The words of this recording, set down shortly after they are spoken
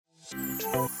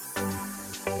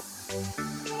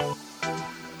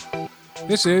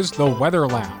This is the Weather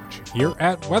Lounge here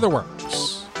at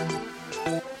WeatherWorks.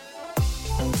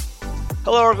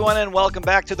 Hello, everyone, and welcome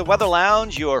back to the Weather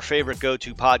Lounge, your favorite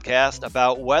go-to podcast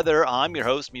about weather. I'm your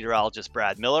host, meteorologist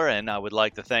Brad Miller, and I would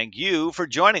like to thank you for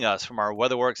joining us from our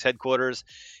WeatherWorks headquarters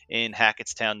in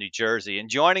Hackettstown, New Jersey. And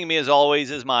joining me, as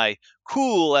always, is my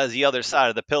cool as the other side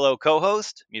of the pillow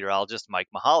co-host, meteorologist Mike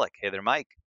Mahalik. Hey there, Mike.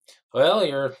 Well,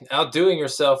 you're outdoing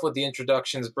yourself with the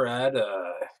introductions, Brad.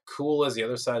 Cool as the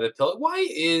other side of the pillow. Why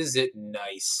is it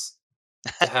nice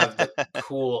to have the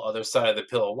cool other side of the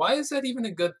pillow? Why is that even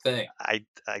a good thing? I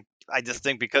just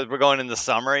think because we're going into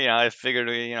summer, I figured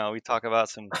we talk about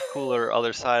some cooler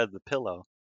other side of the pillow.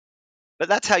 But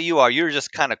that's how you are. You're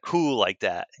just kind of cool like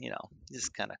that,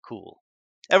 just kind of cool.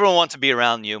 Everyone wants to be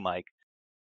around you, Mike.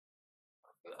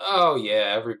 Oh,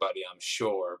 yeah, everybody, I'm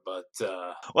sure. But,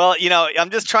 Well, I'm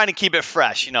just trying to keep it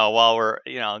fresh, while we're,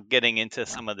 getting into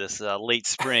some of this late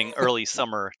spring, early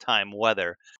summertime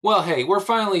weather. well, hey, we're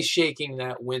finally shaking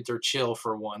that winter chill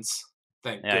for once.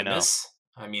 Thank Yeah, I know. goodness.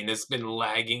 I mean, it's been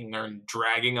lagging or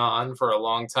dragging on for a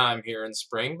long time here in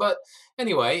spring. But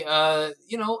anyway,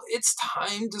 it's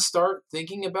time to start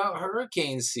thinking about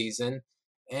hurricane season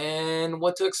and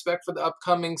what to expect for the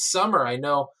upcoming summer. I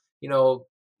know,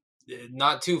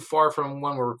 not too far from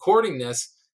when we're recording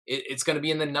this, it's going to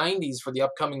be in the 90s for the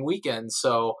upcoming weekend.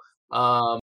 So,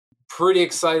 pretty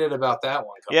excited about that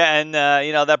one. Yeah, and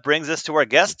that brings us to our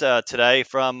guest today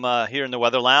from here in the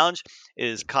Weather Lounge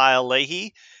is Kyle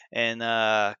Leahy, and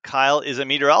Kyle is a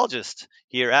meteorologist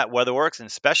here at WeatherWorks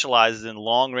and specializes in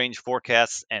long-range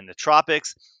forecasts and the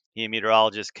tropics. He and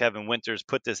meteorologist Kevin Winters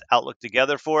put this outlook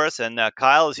together for us, and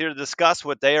Kyle is here to discuss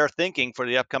what they are thinking for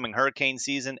the upcoming hurricane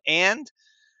season and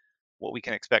what we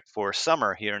can expect for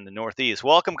summer here in the Northeast.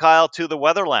 Welcome, Kyle, to the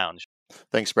Weather Lounge.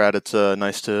 Thanks, Brad. It's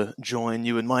nice to join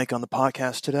you and Mike on the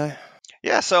podcast today.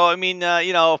 Yeah, so I mean,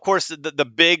 of course, the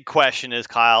big question is,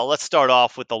 Kyle, let's start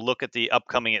off with a look at the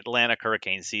upcoming Atlantic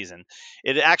hurricane season.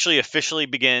 It actually officially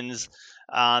begins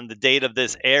on the date of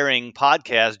this airing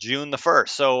podcast, June the 1st.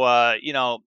 So,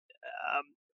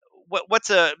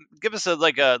 give us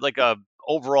a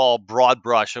overall broad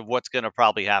brush of what's going to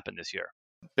probably happen this year.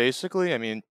 Basically, I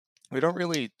mean, we don't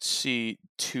really see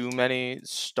too many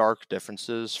stark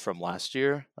differences from last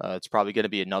year. It's probably going to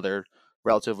be another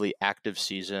relatively active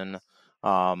season.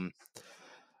 It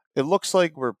looks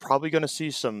like we're probably going to see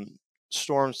some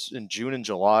storms in June and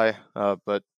July,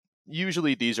 but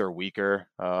usually these are weaker.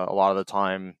 A lot of the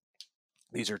time,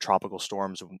 these are tropical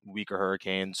storms, weaker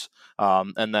hurricanes.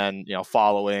 And then,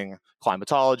 following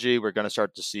climatology, we're going to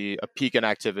start to see a peak in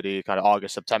activity kind of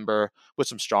August, September, with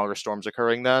some stronger storms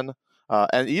occurring then.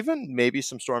 And even maybe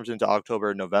some storms into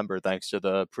October and November, thanks to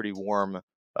the pretty warm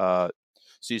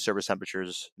sea surface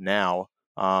temperatures now.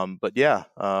 But yeah,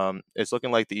 it's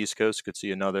looking like the East Coast could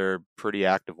see another pretty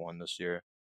active one this year.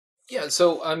 Yeah,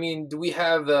 so I mean, do we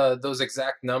have those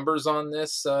exact numbers on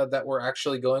this that we're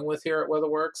actually going with here at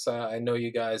WeatherWorks? I know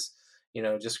you guys,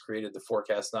 just created the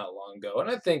forecast not long ago, and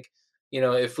I think,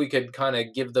 if we could kind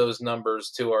of give those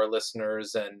numbers to our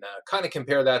listeners and kind of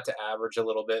compare that to average a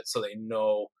little bit, so they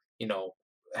know,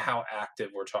 how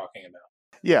active we're talking about.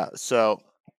 Yeah, so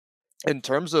in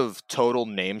terms of total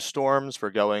named storms, we're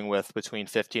going with between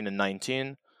 15 and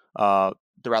 19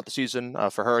 throughout the season.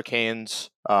 For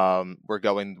hurricanes, we're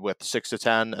going with 6 to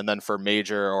 10, and then for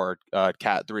major or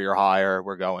Cat 3 or higher,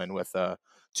 we're going with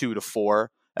 2 to 4.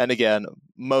 And again,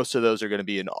 most of those are going to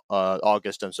be in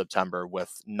August and September,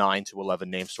 with 9 to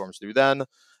 11 named storms through then,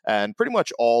 and pretty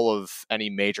much all of any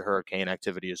major hurricane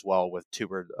activity as well, with 2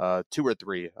 or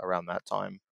 3 around that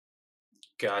time.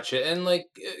 Gotcha. And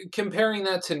comparing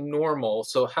that to normal,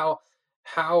 so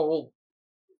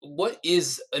what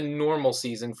is a normal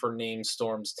season for named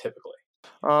storms typically?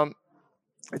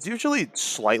 It's usually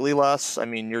slightly less. I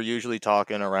mean, you're usually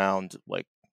talking around like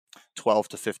 12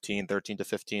 to 15, 13 to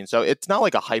 15. So it's not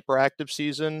like a hyperactive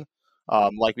season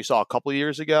like we saw a couple of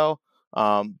years ago.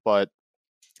 But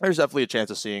there's definitely a chance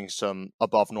of seeing some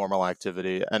above normal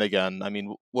activity. And again, I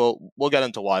mean, we'll get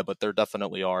into why, but there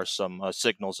definitely are some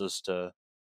signals as to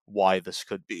why this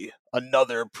could be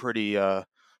another pretty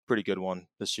good one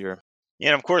this year. Yeah,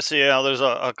 and of course, there's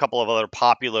a couple of other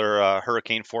popular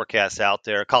hurricane forecasts out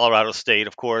there. Colorado State,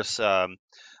 of course,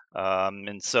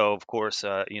 and so of course,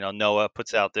 NOAA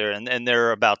puts out there, and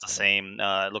they're about the same,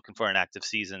 looking for an active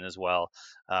season as well.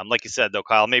 Like you said, though,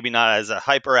 Kyle, maybe not as a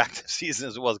hyperactive season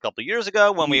as it was a couple of years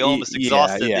ago when we almost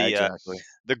exhausted exactly.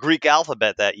 the Greek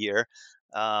alphabet that year.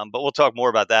 But we'll talk more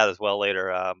about that as well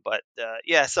later.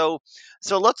 So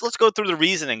let's go through the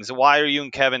reasonings. Why are you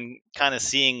and Kevin kind of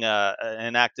seeing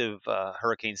an active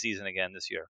hurricane season again this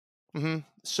year? Mm-hmm.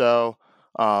 So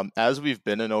As we've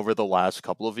been in over the last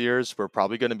couple of years, we're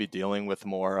probably going to be dealing with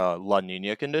more La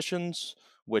Nina conditions,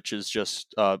 which is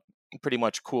just pretty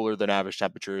much cooler than average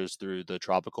temperatures through the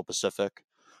tropical Pacific.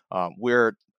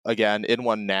 We're, again, in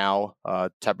one now.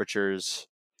 Temperatures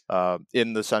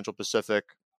in the central Pacific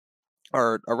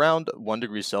are around 1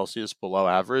 degree Celsius below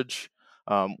average.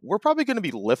 We're probably going to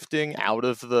be lifting out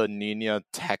of the Nina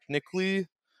technically,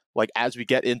 like as we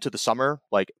get into the summer.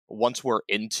 Like once we're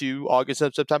into August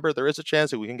and September, there is a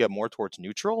chance that we can get more towards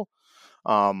neutral.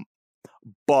 Um,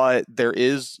 but there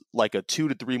is like a 2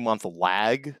 to 3 month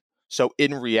lag. So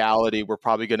in reality, we're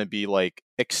probably going to be like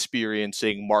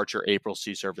experiencing March or April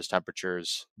sea surface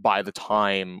temperatures by the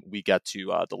time we get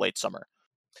to the late summer.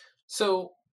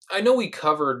 So I know we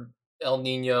covered El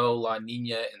Nino, La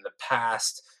Nina in the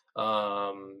past.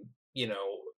 You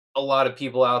know, a lot of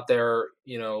people out there,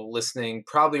 listening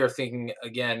probably are thinking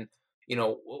again,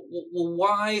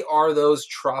 why are those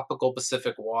tropical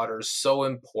Pacific waters so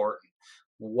important?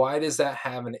 Why does that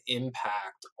have an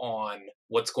impact on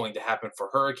what's going to happen for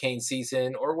hurricane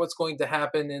season or what's going to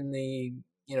happen in the,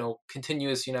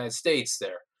 continuous United States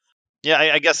there? Yeah,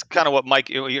 I guess kind of what Mike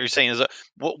you're saying is,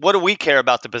 what do we care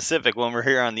about the Pacific when we're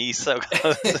here on the East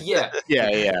Coast? Yeah.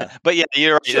 Yeah. But yeah,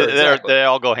 you're right. Sure, exactly. They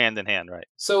all go hand in hand, right?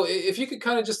 So if you could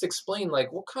kind of just explain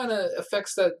like what kind of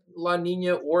effects that La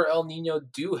Nina or El Nino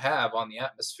do have on the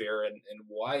atmosphere and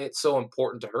why it's so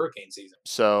important to hurricane season.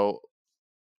 So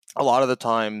a lot of the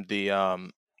time,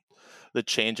 the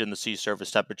change in the sea surface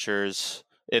temperatures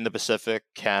in the Pacific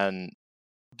can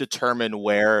determine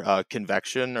where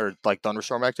convection or like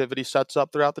thunderstorm activity sets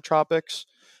up throughout the tropics.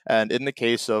 And in the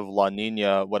case of La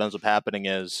Nina, what ends up happening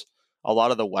is a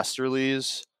lot of the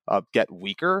westerlies get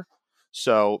weaker.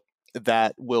 So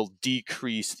that will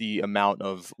decrease the amount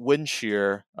of wind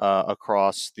shear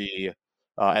across the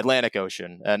Atlantic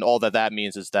Ocean. And all that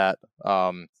means is that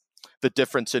the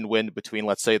difference in wind between,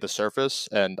 let's say, the surface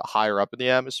and higher up in the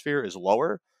atmosphere is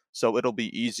lower. So it'll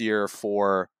be easier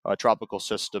for tropical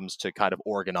systems to kind of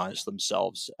organize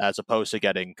themselves as opposed to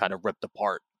getting kind of ripped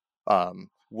apart,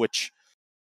 which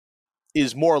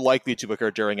is more likely to occur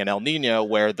during an El Nino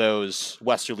where those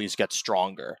westerlies get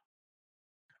stronger.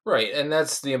 Right, and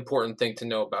that's the important thing to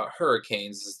know about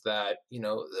hurricanes is that,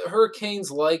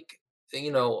 hurricanes like,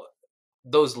 you know,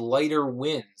 those lighter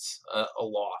winds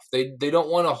aloft. They don't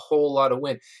want a whole lot of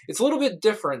wind. It's a little bit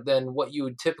different than what you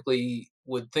would typically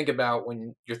would think about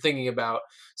when you're thinking about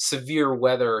severe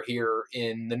weather here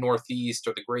in the Northeast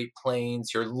or the Great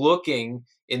Plains. You're looking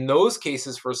in those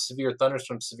cases for severe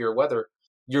thunderstorms, severe weather.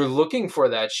 You're looking for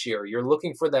that shear. You're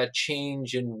looking for that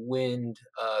change in wind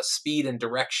speed and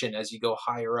direction as you go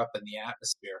higher up in the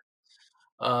atmosphere.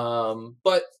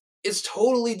 But it's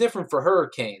totally different for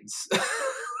hurricanes.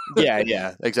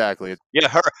 Yeah, exactly.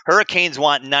 Yeah, hurricanes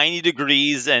want 90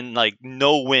 degrees and like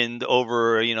no wind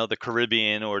over, the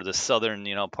Caribbean or the southern,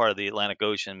 part of the Atlantic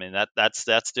Ocean. I mean,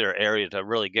 that's their area to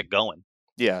really get going.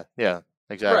 Yeah,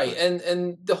 Right, exactly.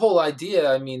 and the whole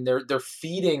idea, I mean, they're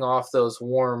feeding off those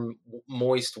warm,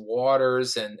 moist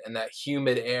waters and that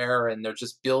humid air, and they're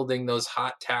just building those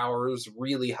hot towers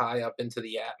really high up into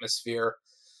the atmosphere,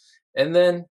 and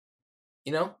then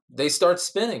they start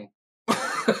spinning.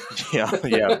 Yeah.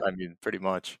 I mean, pretty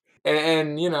much.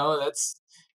 And that's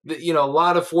a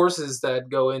lot of forces that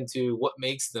go into what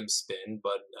makes them spin,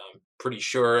 but I'm pretty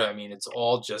sure, I mean, it's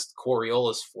all just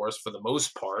Coriolis force for the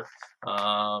most part,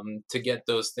 to get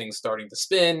those things starting to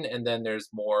spin, and then there's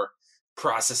more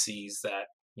processes that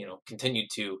continue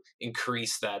to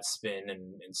increase that spin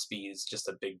and speed. Is just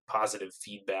a big positive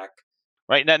feedback.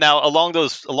 Right now, along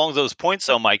those points,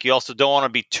 though, Mike, you also don't want to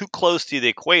be too close to the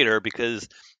equator because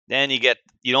then you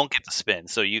don't get the spin.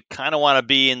 So you kind of want to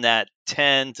be in that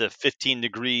 10 to 15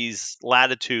 degrees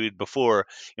latitude before.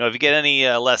 If you get any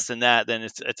less than that, then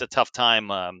it's a tough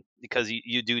time because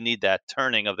you do need that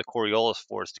turning of the Coriolis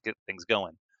force to get things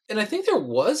going. And I think there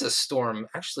was a storm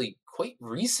actually quite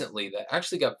recently that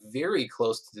actually got very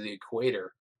close to the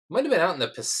equator. Might have been out in the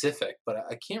Pacific, but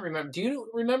I can't remember. Do you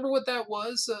remember what that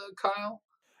was, Kyle?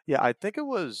 Yeah, I think it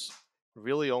was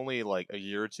really only like a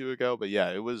year or two ago, but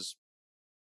yeah, it was,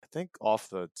 I think, off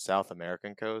the South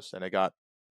American coast, and it got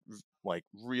like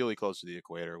really close to the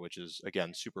equator, which is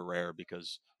again super rare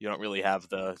because you don't really have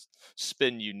the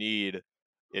spin you need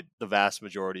in the vast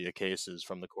majority of cases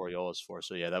from the Coriolis force.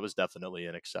 So yeah, that was definitely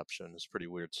an exception. It's pretty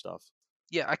weird stuff.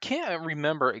 Yeah, I can't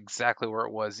remember exactly where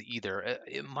it was either.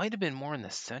 It might have been more in the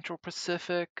Central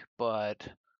Pacific, but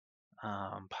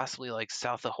possibly like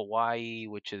south of Hawaii,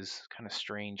 which is kind of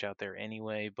strange out there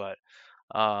anyway. But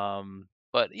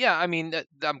yeah, I mean,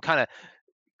 I'm kind of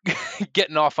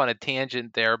getting off on a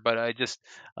tangent there, but I just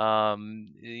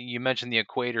you mentioned the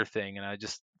equator thing, and I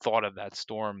just thought of that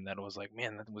storm that was like,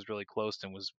 man, that was really close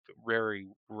and was very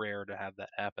rare to have that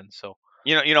happen. So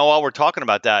While we're talking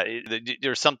about that,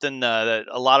 there's something that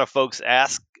a lot of folks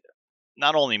ask,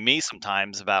 not only me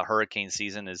sometimes, about hurricane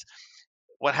season is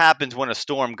what happens when a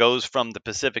storm goes from the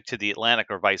Pacific to the Atlantic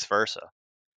or vice versa.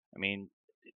 I mean,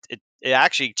 it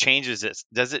actually changes its.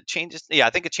 Does it change its? Yeah, I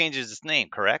think it changes its name.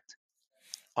 Correct.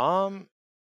 I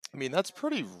mean, that's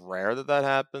pretty rare that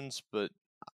happens, but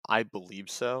I believe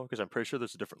so because I'm pretty sure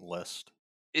there's a different list.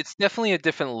 it's definitely a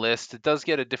different list. It does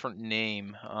get a different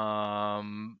name.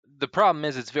 The problem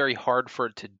is it's very hard for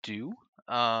it to do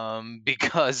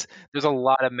because there's a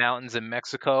lot of mountains in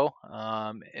Mexico,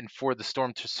 and for the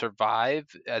storm to survive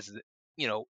as you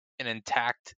know an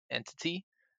intact entity.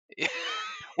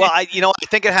 Well, I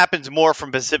think it happens more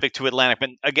from Pacific to Atlantic, but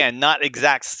again, not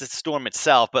exact storm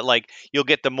itself, but like you'll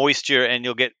get the moisture and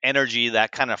you'll get energy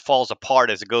that kind of falls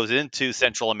apart as it goes into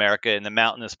Central America and the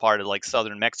mountainous part of like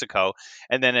southern Mexico,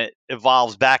 and then it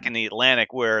evolves back in the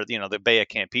Atlantic where the Bay of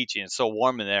Campeche and it's so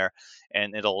warm in there,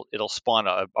 and it'll spawn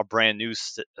a brand new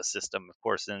system, of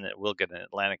course, then it will get an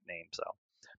Atlantic name. So,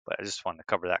 but I just wanted to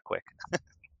cover that quick.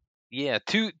 Yeah,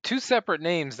 two separate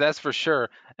names, that's for sure.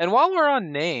 And while we're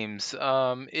on names,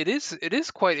 it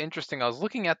is quite interesting. I was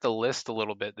looking at the list a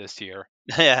little bit this year,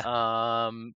 Yeah.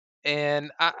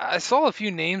 and I saw a few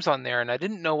names on there, and I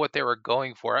didn't know what they were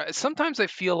going for. Sometimes I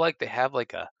feel like they have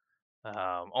like a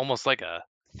almost like a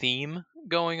theme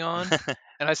going on.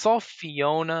 And I saw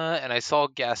Fiona, and I saw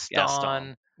Gaston.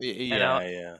 Gaston, and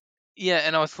Yeah. yeah,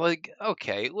 and I was like,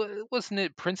 okay, wasn't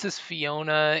it Princess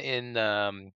Fiona in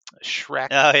Shrek?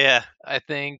 Oh yeah, I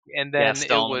think, and then it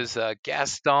Gaston. was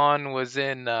Gaston was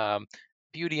in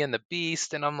Beauty and the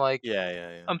Beast, and I'm like,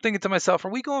 Yeah. I'm thinking to myself,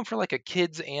 are we going for like a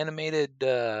kids animated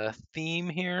theme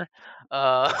here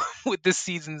with this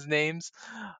season's names?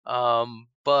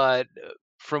 But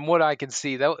from what I can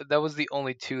see, that was the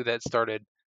only two that started,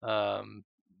 um,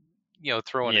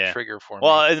 throwing a Yeah. trigger for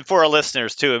Well, me. and for our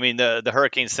listeners too, I mean, the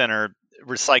Hurricane Center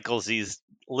recycles these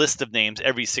list of names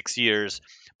every 6 years.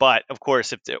 But of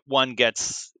course, if one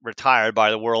gets retired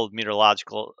by the World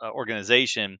Meteorological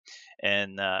Organization,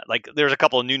 and like there's a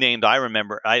couple of new names I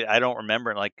remember, I don't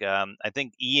remember. Like I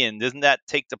think Ian, doesn't that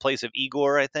take the place of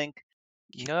Igor? I think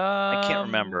I can't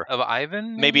remember. Of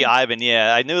Ivan, Maybe maybe. Ivan.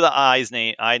 Yeah, I knew the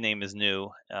I name is new.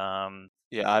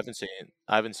 Yeah, I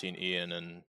haven't seen Ian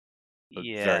in a very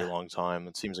Yeah. long time.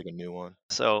 It seems like a new one.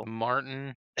 So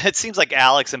Martin. it seems like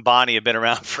Alex and Bonnie have been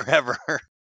around forever.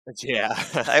 Yeah.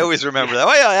 I always remember Yeah. that.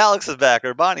 Oh yeah, Alex is back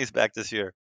or Bonnie's back this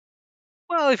year.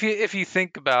 Well, if you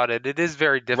think about it, it is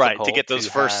very Right, to difficult get those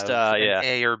to first have an yeah.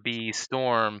 A or B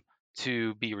storm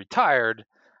to be retired,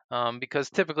 because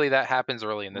typically that happens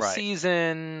early in the Right.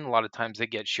 season. A lot of times they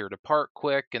get sheared apart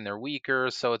quick and they're weaker,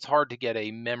 so it's hard to get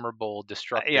a memorable Yeah,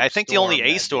 destructive I think the only storm A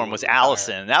that they storm would was retire.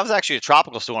 Allison. That was actually a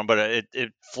tropical storm, but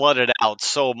it flooded out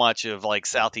so much of like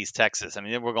southeast Texas. I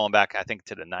mean, we're going back I think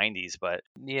to the 90s, but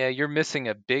Yeah, you're missing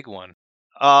a big one.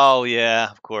 oh yeah,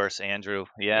 of course, Andrew.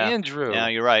 Yeah. Yeah, Andrew,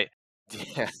 you're right.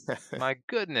 Yeah. my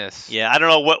goodness. Yeah, I don't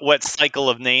know what cycle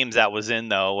of names that was in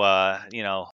though,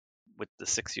 with the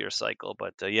 6-year cycle,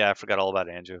 but yeah, I forgot all about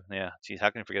Andrew. Yeah. Geez, how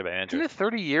can I forget about Isn't Andrew? it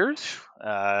 30 years?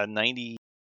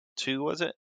 92 was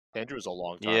it? Andrew was a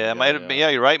long time Yeah, it might ago. have been. Yeah.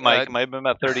 Yeah, you're right, Mike. Uh, It might have been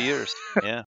about 30 years.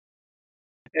 Yeah.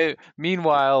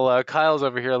 Meanwhile, Kyle's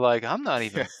over here like, I'm not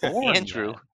even born Andrew,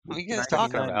 yet. what are you guys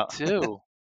talking about? 1992.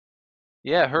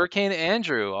 Yeah, Hurricane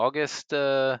Andrew, Homestead.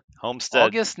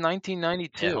 August Yeah,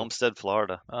 1992. Homestead,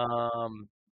 Florida.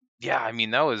 Yeah, I mean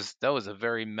that was a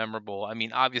very memorable. I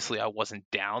mean, obviously I wasn't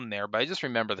down there, but I just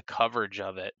remember the coverage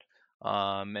of it.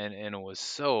 And it was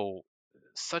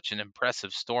such an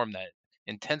impressive storm that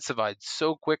intensified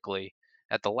so quickly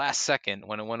at the last second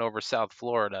when it went over South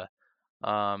Florida.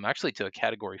 Actually to a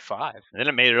category 5. And then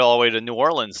it made it all the way to New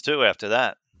Orleans too after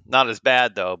that. Not as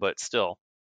bad though, but still.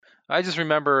 I just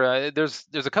remember there's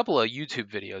a couple of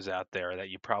YouTube videos out there that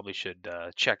you probably should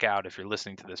check out if you're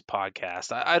listening to this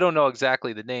podcast. I don't know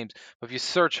exactly the names, but if you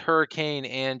search Hurricane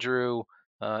Andrew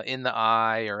in the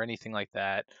eye or anything like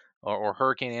that, or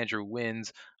Hurricane Andrew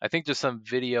winds, I think there's some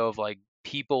video of like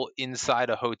people inside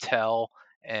a hotel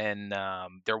and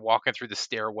they're walking through the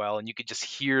stairwell and you could just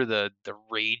hear the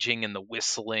raging and the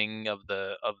whistling of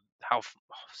how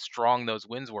strong those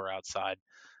winds were outside,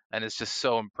 and it's just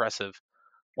so impressive.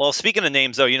 Well, speaking of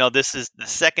names, though, this is the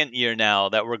second year now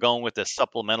that we're going with the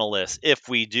supplemental list. If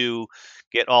we do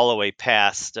get all the way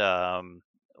past,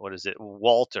 what is it,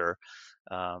 Walter,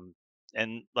 um,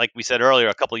 and like we said earlier,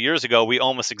 a couple of years ago, we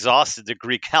almost exhausted the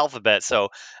Greek alphabet. So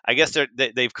I guess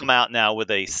they've come out now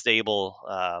with a stable,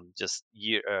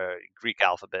 Greek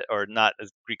alphabet, or not a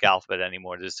Greek alphabet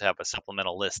anymore. Just have a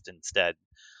supplemental list instead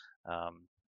um,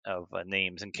 of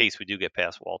names in case we do get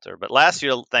past Walter. But last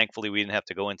year, thankfully, we didn't have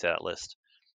to go into that list.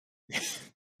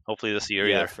 Hopefully this year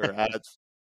Yeah, either. for ads,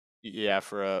 yeah,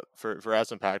 for as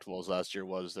impactful as last year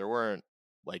was, there weren't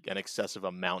like an excessive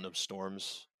amount of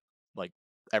storms. Like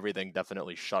everything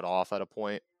definitely shut off at a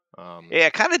point. Yeah,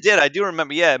 it kind of did. I do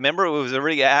remember. Yeah, remember it was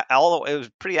already it was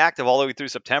pretty active all the way through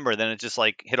September. Then it just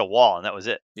like hit a wall, and that was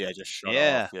it. Yeah, it just shut off.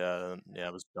 Yeah, Yeah, yeah,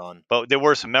 it was done. but there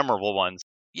were some memorable ones.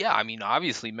 Yeah, I mean,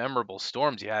 obviously memorable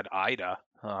storms. You had Ida,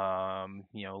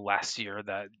 last year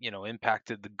that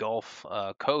impacted the Gulf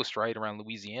Coast right around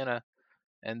Louisiana,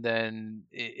 and then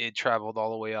it traveled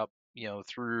all the way up,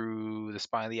 through the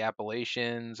spine of the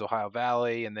Appalachians, Ohio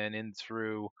Valley, and then in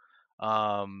through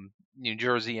New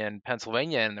Jersey and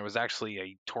Pennsylvania, and there was actually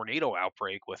a tornado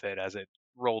outbreak with it as it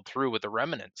rolled through with the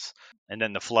remnants. And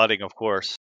then the flooding, of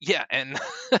course. Yeah, and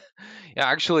yeah,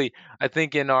 actually, I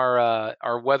think in our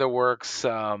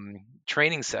WeatherWorks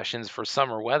training sessions for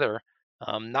summer weather,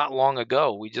 not long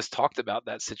ago, we just talked about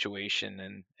that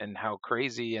situation and how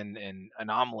crazy and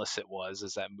anomalous it was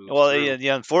as that moved Well,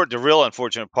 through. the real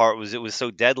unfortunate part was it was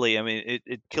so deadly. I mean,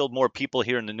 it killed more people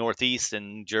here in the Northeast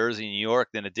and New Jersey, New York,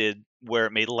 than it did where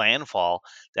it made landfall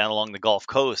down along the Gulf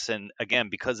Coast. And again,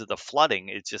 because of the flooding,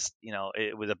 it just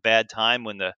it was a bad time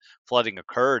when the flooding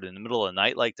occurred in the middle of the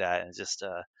night like that, and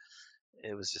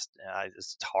it was just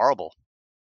it's horrible.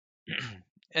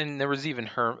 And there was even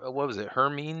what was it,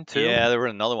 Hermine too? Yeah, there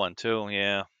was another one too.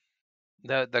 Yeah.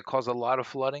 That caused a lot of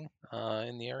flooding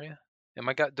in the area.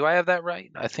 Do I have that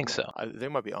right? I think so. I think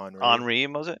it might be Henri. Henri,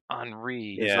 was it?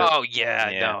 Henri. Yeah. Oh yeah,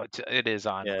 Yeah. no, it is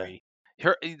Henri.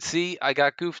 See, I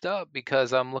got goofed up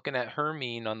because I'm looking at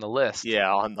Hermine on the list.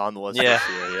 Yeah, on the list Yeah. this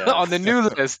year, yeah. On the new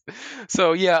list.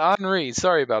 So yeah, Henri.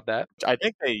 Sorry about that. I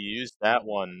think they used that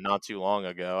one not too long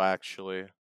ago, actually.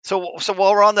 So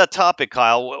while we're on that topic,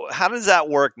 Kyle, how does that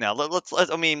work now? Let's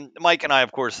I mean, Mike and I,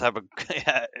 of course, have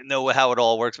know how it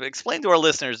all works, but explain to our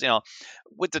listeners,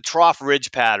 with the trough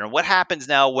ridge pattern, what happens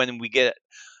now when we get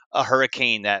a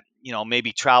hurricane that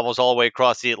maybe travels all the way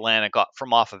across the Atlantic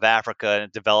from off of Africa and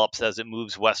it develops as it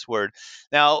moves westward.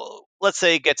 Now, let's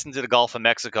say it gets into the Gulf of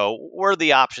Mexico. What are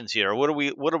the options here? What are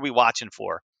we watching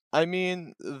for? I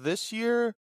mean, this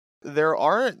year there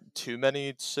aren't too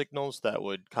many signals that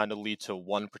would kind of lead to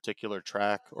one particular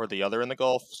track or the other in the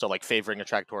Gulf. So like favoring a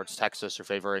track towards Texas or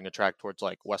favoring a track towards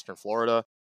like Western Florida.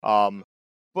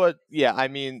 But yeah, I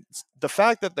mean, the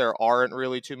fact that there aren't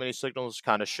really too many signals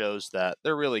kind of shows that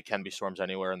there really can be storms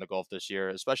anywhere in the Gulf this year,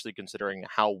 especially considering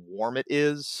how warm it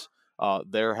is.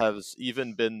 There has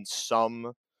even been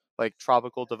some like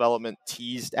tropical development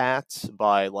teased at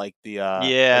by like the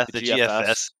The GFS,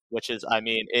 GFS. which is, I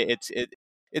mean,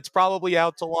 it's probably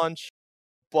out to lunch,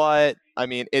 but I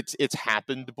mean, it's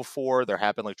happened before. There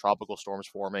have been like tropical storms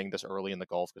forming this early in the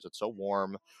Gulf because it's so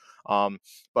warm.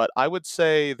 But I would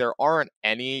say there aren't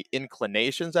any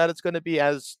inclinations that it's going to be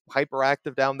as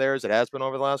hyperactive down there as it has been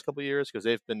over the last couple of years, because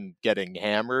they've been getting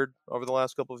hammered over the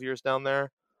last couple of years down there.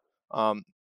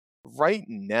 Right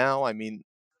now, I mean,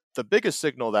 the biggest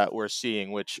signal that we're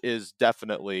seeing, which is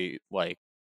definitely like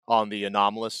on the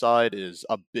anomalous side, is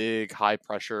a big high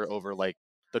pressure over like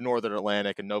the northern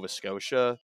Atlantic and Nova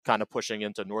Scotia, kind of pushing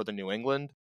into northern New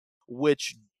England,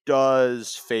 which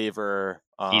does favor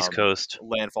East Coast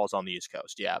landfalls on the East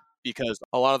Coast. Yeah, because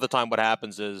a lot of the time what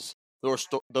happens is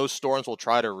those storms will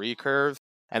try to recurve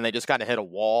and they just kind of hit a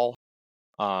wall.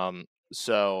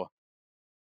 So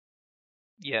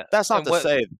yeah, that's not to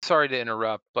say. Sorry to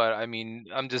interrupt, but I mean,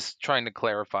 I'm just trying to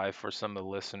clarify for some of the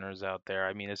listeners out there.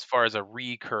 I mean, as far as a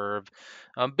recurve,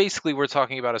 basically we're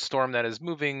talking about a storm that is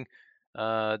moving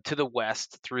to the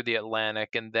west through the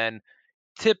Atlantic, and then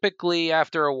typically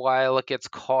after a while it gets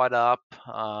caught up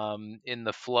in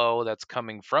the flow that's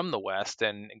coming from the west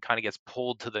and kind of gets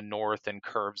pulled to the north and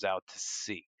curves out to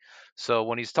sea. So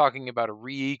when he's talking about a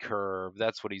recurve,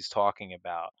 that's what he's talking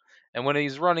about. And when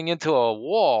he's running into a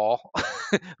wall,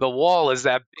 the wall is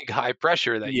that big high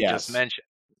pressure that you just mentioned.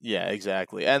 Yeah,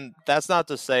 exactly. And that's not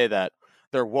to say that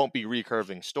there won't be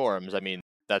recurving storms. I mean,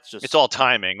 it's all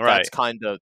timing, right? That's kind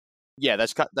of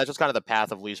that's just kind of the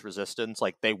path of least resistance.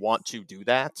 Like they want to do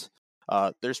that.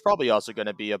 There's probably also going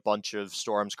to be a bunch of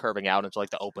storms curving out into like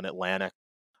the open Atlantic.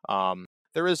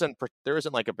 There isn't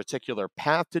like a particular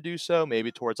path to do so.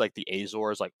 Maybe towards like the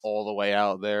Azores, like all the way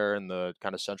out there in the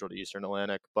kind of central to eastern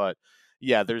Atlantic. But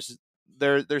yeah, there's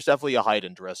definitely a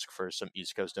heightened risk for some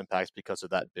East Coast impacts because of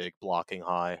that big blocking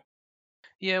high.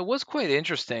 Yeah, it was quite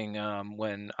interesting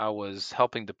when I was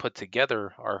helping to put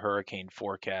together our hurricane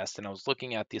forecast, and I was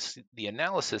looking at the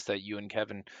analysis that you and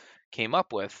Kevin came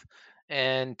up with,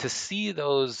 and to see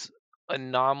those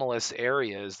anomalous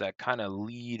areas that kind of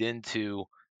lead into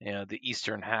the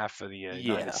eastern half of the United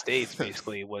Yeah. States,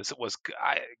 basically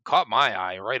caught my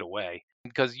eye right away.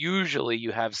 Because usually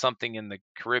you have something in the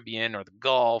Caribbean or the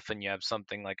Gulf, and you have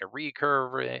something like a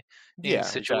recurve Yeah,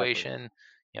 exactly. situation,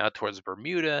 towards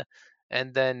Bermuda.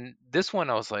 And then this one,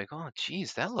 I was like, oh,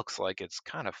 geez, that looks like it's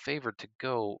kind of favored to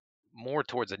go more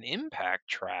towards an impact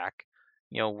track,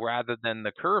 rather than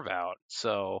the curve out.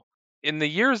 So in the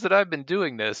years that I've been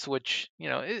doing this, which,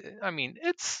 I mean,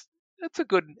 it's a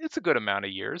good amount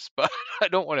of years, but I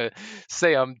don't want to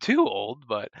say I'm too old,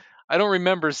 but I don't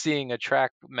remember seeing a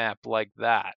track map like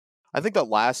that. I think that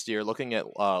last year, looking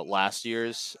at last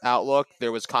year's outlook,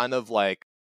 there was kind of like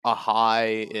a high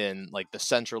in like the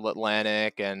central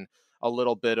Atlantic and a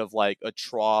little bit of like a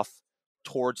trough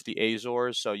towards the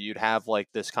Azores. So you'd have like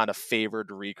this kind of favored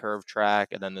recurve track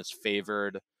and then this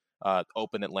favored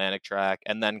open Atlantic track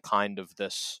and then kind of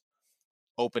this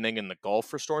opening in the Gulf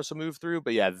for storms to move through.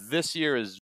 But yeah, this year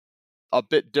is a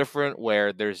bit different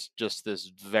where there's just this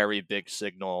very big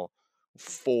signal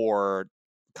for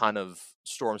kind of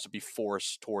storms to be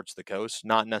forced towards the coast,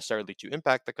 not necessarily to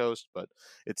impact the coast, but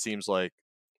it seems like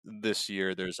this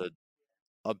year there's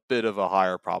a bit of a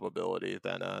higher probability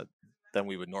than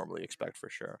we would normally expect for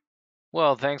sure.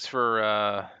 Well, thanks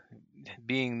for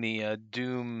being the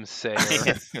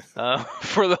doomsayer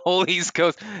for the whole East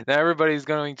Coast. Now everybody's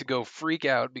going to go freak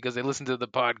out because they listened to the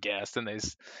podcast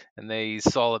and they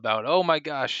saw about, oh my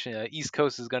gosh, East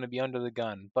Coast is going to be under the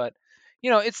gun. But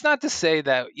it's not to say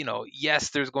that yes,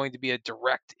 there's going to be a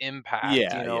direct impact,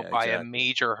 Yeah, yeah, by a exactly.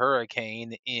 major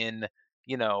hurricane in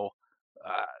you know.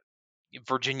 Uh,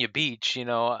 Virginia Beach,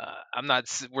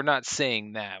 we're not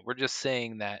saying that. We're just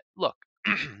saying that, look,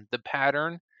 the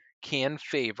pattern can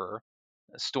favor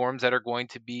storms that are going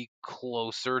to be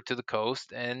closer to the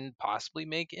coast and possibly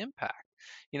make impact.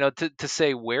 To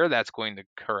say where that's going to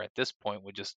occur at this point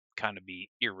would just kind of be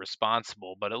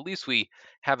irresponsible, but at least we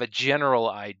have a general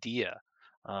idea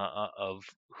of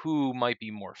who might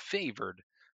be more favored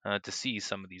to see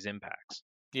some of these impacts.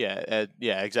 Yeah,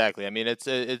 yeah, exactly. I mean, it's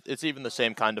even the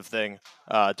same kind of thing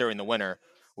during the winter,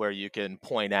 where you can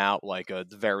point out like a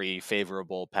very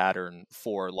favorable pattern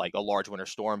for like a large winter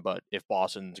storm. But if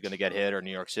Boston's going to get hit, or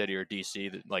New York City, or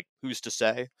DC, like who's to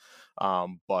say?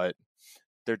 But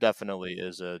there definitely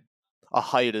is a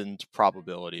heightened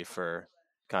probability for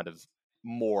kind of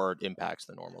more impacts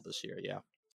than normal this year. Yeah.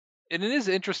 And it is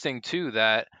interesting too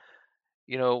that,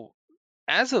 you know,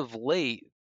 as of late,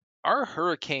 our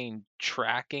hurricane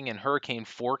tracking and hurricane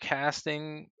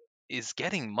forecasting is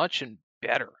getting much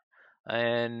better.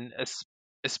 And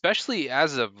especially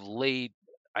as of late,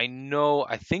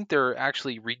 I think they're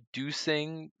actually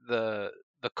reducing the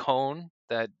cone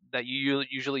that you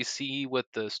usually see with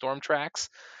the storm tracks.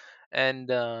 And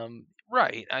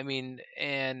right, I mean,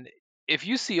 and if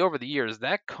you see over the years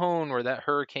that cone where that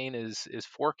hurricane is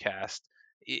forecast,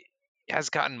 it has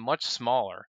gotten much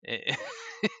smaller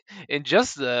in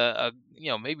just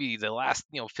maybe the last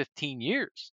 15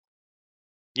 years.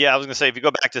 Yeah, I was going to say, if you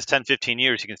go back just 10, 15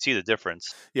 years, you can see the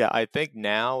difference. Yeah, I think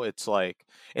now it's like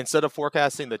instead of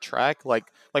forecasting the track, like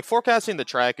forecasting the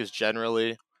track is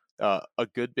generally a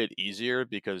good bit easier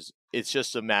because it's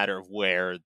just a matter of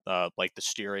where like the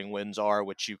steering winds are,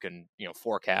 which you can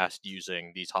forecast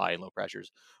using these high and low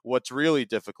pressures. What's really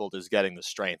difficult is getting the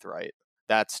strength right.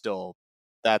 That's still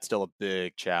that's still a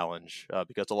big challenge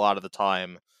because a lot of the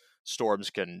time storms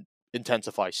can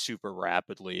intensify super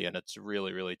rapidly, and it's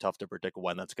really tough to predict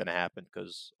when that's going to happen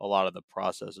because a lot of the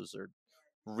processes are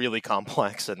really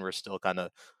complex and we're still kind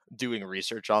of doing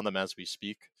research on them as we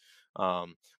speak.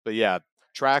 But yeah,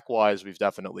 track wise, we've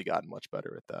definitely gotten much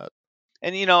better at that.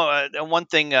 And and one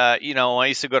thing, I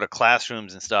used to go to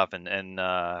classrooms and stuff, and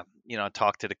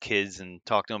talk to the kids and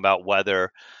talk to them about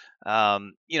weather.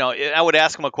 I would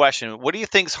ask them a question: what do you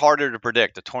think's harder to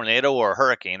predict, a tornado or a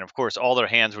hurricane? Of course, all their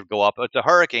hands would go up. It's a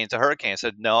hurricane. It's a hurricane. I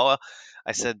said no.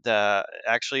 I said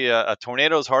actually, a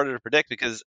tornado is harder to predict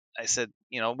because I said,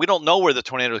 we don't know where the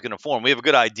tornado is going to form. We have a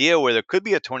good idea where there could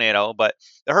be a tornado, but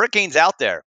the hurricane's out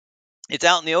there. It's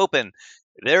out in the open.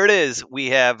 There it is. We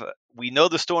know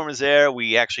the storm is there.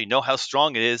 We actually know how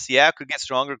strong it is. Yeah, it could get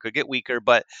stronger, it could get weaker,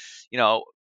 but you know,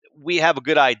 we have a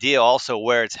good idea also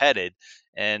where it's headed.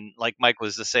 And like Mike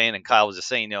was just saying, and Kyle was just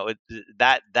saying,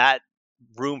 that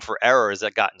room for error has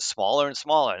gotten smaller and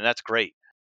smaller, and that's great.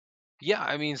 Yeah,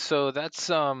 I mean, so that's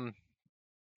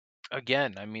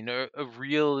again, I mean, a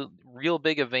real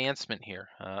big advancement here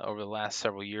over the last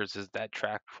several years is that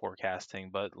track forecasting.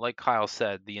 But like Kyle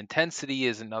said, the intensity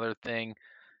is another thing.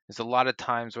 There's a lot of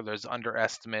times where there's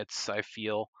underestimates, I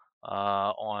feel,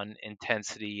 on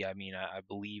intensity. I mean, I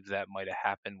believe that might have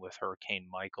happened with Hurricane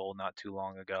Michael not too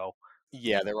long ago.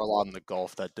 Yeah, there were a lot in the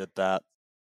Gulf that did that.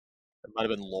 It might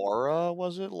have been Laura,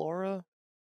 was it Laura?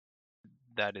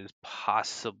 That is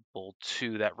possible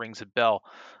too. That rings a bell.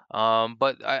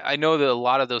 But I know that a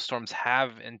lot of those storms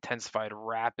have intensified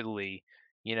rapidly,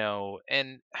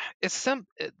 and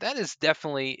that is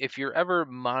definitely, if you're ever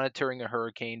monitoring a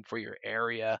hurricane for your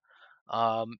area,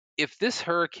 if this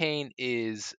hurricane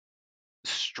is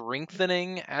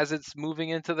strengthening as it's moving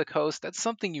into the coast, that's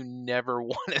something you never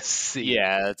want to see.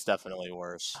 Yeah, it's definitely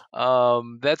worse.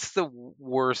 That's the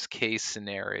worst case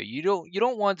scenario. You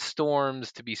don't want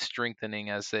storms to be strengthening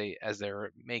as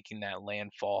they're making that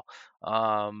landfall.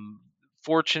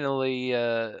 Fortunately,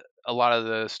 a lot of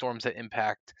the storms that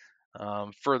impact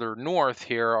further north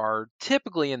here are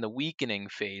typically in the weakening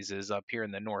phases up here in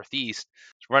the Northeast.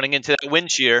 Running into that wind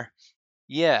shear.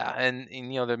 Yeah, and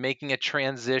they're making a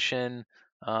transition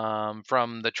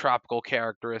from the tropical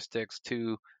characteristics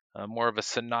to more of a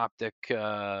synoptic,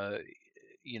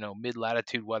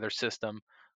 mid-latitude weather system.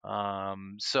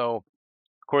 So,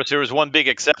 Of course, there was one big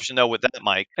exception though with that,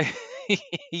 Mike.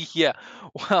 yeah,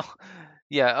 well,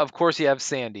 yeah, of course you have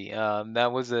Sandy.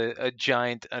 That was a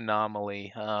giant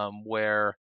anomaly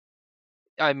where,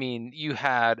 I mean, you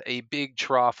had a big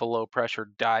trough of low pressure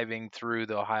diving through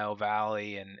the Ohio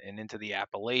Valley and into the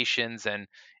Appalachians, and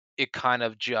it kind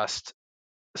of just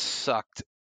sucked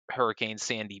Hurricane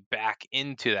Sandy back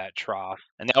into that trough.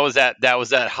 And that was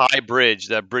that high bridge,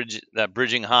 that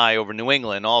bridging high over New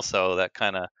England, also that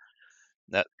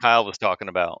Kyle was talking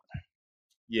about.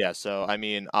 Yeah, so I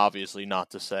mean, obviously,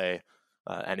 not to say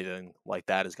anything like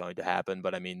that is going to happen,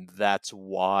 but I mean, that's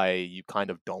why you kind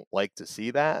of don't like to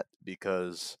see that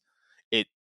because it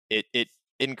it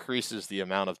increases the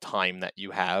amount of time that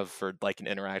you have for like an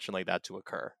interaction like that to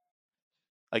occur.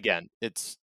 Again,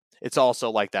 it's also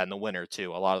like that in the winter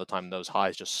too. A lot of the time, those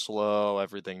highs just slow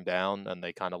everything down, and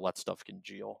they kind of let stuff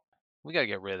congeal. We got to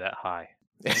get rid of that high.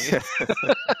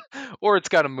 Or it's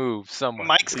got to move somewhere.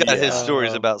 Mike's got his Yeah.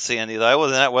 stories about Sandy, though. I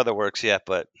wasn't at WeatherWorks yet,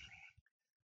 but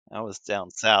I was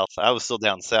down south. I was still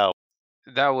down south.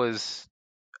 That was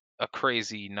a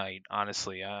crazy night,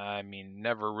 honestly. I mean,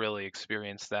 never really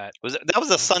experienced that. That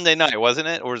was a Sunday night, wasn't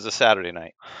it, or was it a Saturday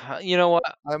night? You know what?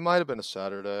 I might have been a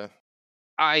Saturday.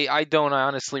 I don't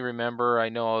honestly remember. I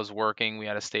know I was working. We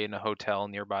had to stay in a hotel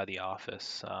nearby the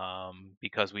office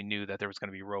because we knew that there was going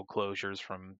to be road closures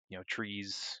from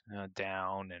trees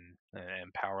down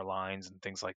and power lines and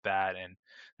things like that. And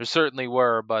there certainly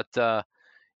were. But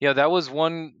yeah, that was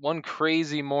one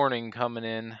crazy morning coming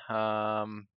in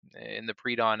the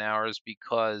pre-dawn hours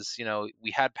because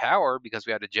we had power because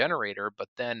we had a generator, but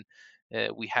then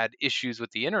we had issues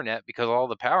with the internet because all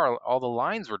the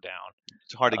lines were down.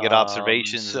 It's hard to get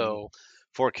observations and So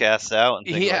forecasts out and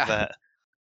things like yeah, that.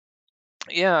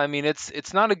 yeah. I mean,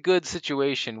 it's not a good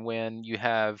situation when you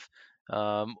have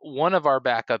one of our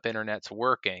backup internets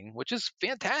working, which is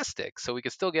fantastic, so we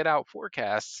can still get out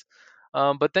forecasts.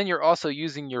 But then you're also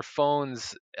using your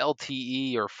phone's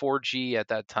LTE or 4G at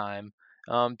that time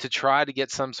to try to get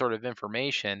some sort of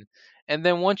information. And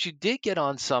then once you did get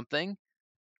on something,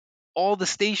 all the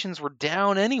stations were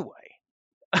down anyway.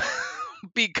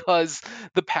 Because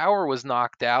the power was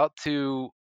knocked out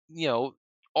to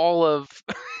all of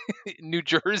New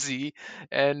Jersey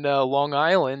and Long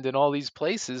Island and all these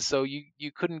places, so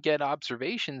you couldn't get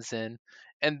observations in.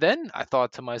 And then I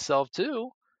thought to myself too,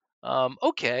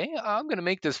 okay, I'm going to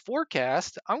make this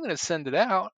forecast, I'm going to send it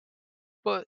out,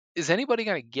 but is anybody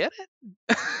going to get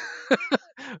it?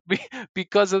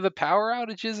 Because of the power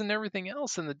outages and everything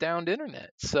else and the downed internet.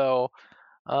 So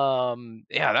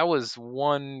yeah, that was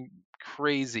one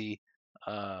crazy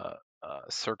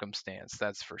circumstance,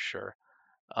 that's for sure.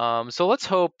 So let's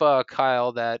hope,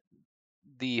 Kyle, that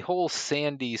the whole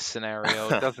Sandy scenario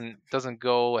doesn't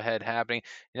go ahead happening.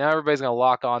 Everybody's gonna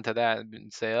lock onto that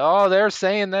and say, "Oh, they're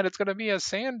saying that it's gonna be a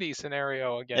Sandy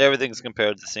scenario again." Everything's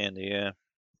compared to Sandy, yeah.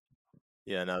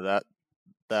 Yeah, no,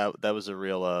 that was a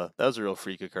real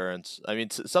freak occurrence. I mean,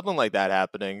 something like that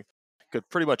happening could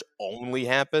pretty much only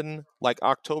happen like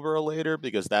October or later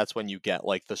because that's when you get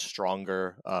like the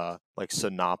stronger like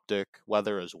synoptic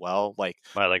weather as well. Like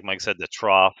Mike said, the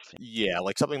trough. yeah,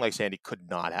 like something like Sandy could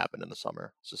not happen in the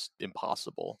summer. It's just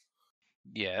impossible.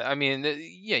 Yeah, I mean,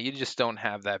 yeah, you just don't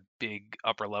have that big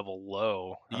upper level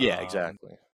low. Yeah,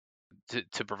 exactly.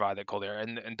 to provide that cold air.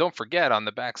 And don't forget, on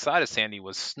the backside of Sandy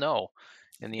was snow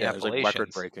in the Yeah, it was like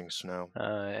Appalachians. record-breaking snow.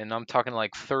 And I'm talking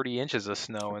like 30 inches of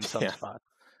snow in some Yeah. spots.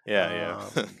 Yeah.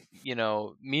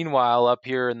 Meanwhile, up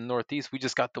here in the Northeast, we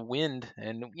just got the wind,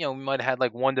 and we might have had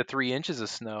like 1 to 3 inches of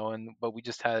snow, but we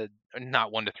just had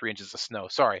not 1 to 3 inches of snow.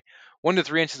 Sorry, 1 to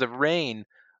 3 inches of rain,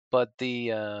 but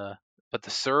the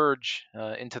surge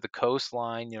into the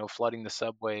coastline, flooding the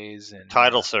subways and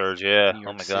Tidal surge, yeah. New Oh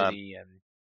York my God. City,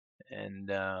 and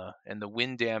the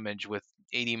wind damage with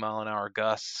 80-mile-an-hour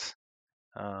gusts.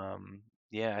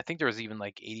 Yeah, I think there was even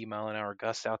like 80-mile-an-hour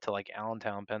gusts out to like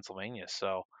Allentown, Pennsylvania.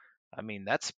 So, I mean,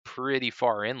 that's pretty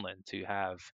far inland to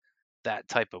have that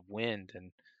type of wind.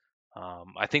 And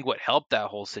I think what helped that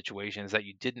whole situation is that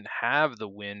you didn't have the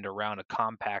wind around a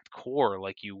compact core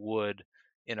like you would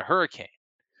in a hurricane,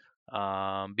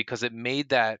 because it made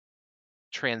that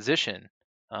transition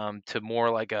to more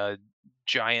like a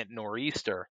giant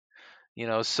nor'easter.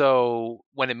 So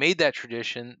when it made that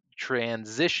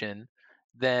transition,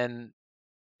 then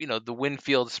the wind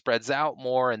field spreads out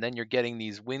more, and then you're getting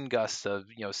these wind gusts of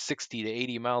 60 to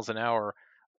 80 miles an hour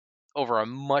over a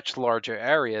much larger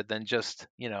area than just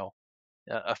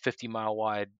a 50-mile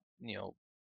wide you know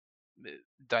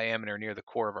diameter near the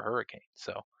core of a hurricane.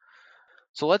 So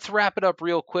let's wrap it up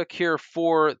real quick here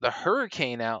for the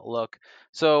hurricane outlook.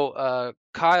 So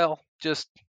Kyle, just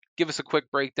give us a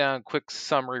quick breakdown, quick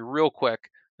summary real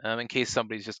quick, in case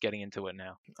somebody's just getting into it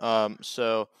now.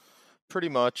 So pretty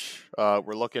much,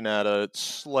 we're looking at a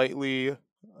slightly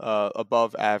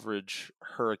above average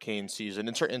hurricane season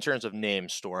in terms of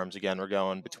named storms. Again, we're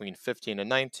going between 15 and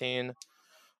 19.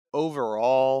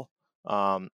 Overall,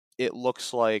 it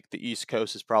looks like the East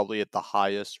Coast is probably at the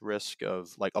highest risk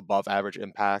of like above average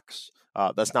impacts.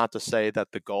 That's not to say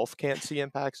that the Gulf can't see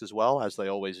impacts as well, as they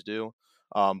always do.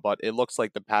 But it looks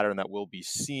like the pattern that we'll be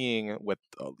seeing with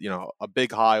a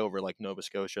big high over like Nova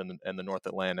Scotia and the North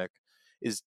Atlantic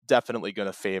is definitely going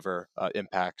to favor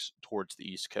impacts towards the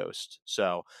East Coast.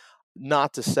 So,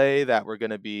 not to say that we're going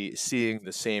to be seeing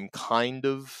the same kind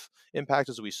of impact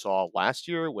as we saw last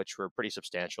year, which were pretty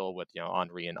substantial with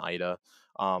Henri and Ida.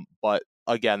 But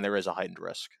again, there is a heightened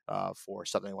risk for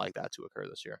something like that to occur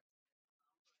this year.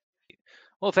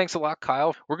 Well, thanks a lot,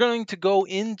 Kyle. We're going to go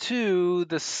into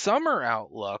the summer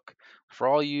outlook for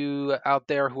all you out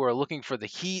there who are looking for the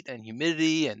heat and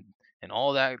humidity and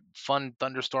all that fun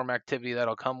thunderstorm activity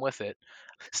that'll come with it.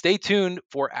 Stay tuned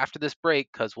for after this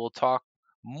break, because we'll talk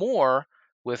more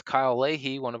with Kyle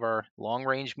Leahy, one of our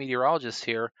long-range meteorologists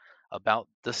here, about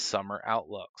the summer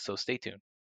outlook. So stay tuned.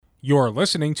 You're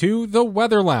listening to The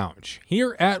Weather Lounge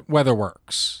here at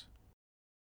WeatherWorks.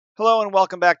 Hello and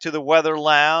welcome back to the Weather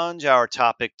Lounge. Our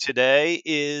topic today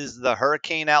is the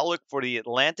hurricane outlook for the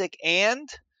Atlantic and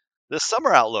the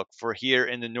summer outlook for here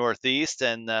in the Northeast.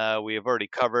 And we have already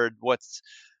covered what's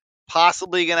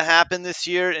possibly going to happen this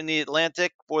year in the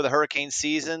Atlantic for the hurricane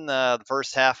season, the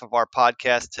first half of our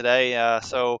podcast today.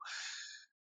 So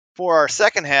for our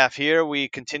second half here, we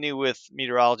continue with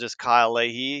meteorologist Kyle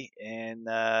Leahy, and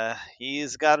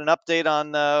he's got an update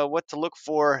on what to look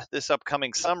for this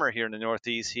upcoming summer here in the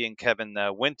Northeast. He and Kevin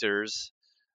Winters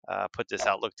put this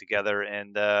outlook together.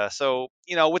 And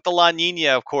with the La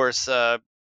Nina, of course,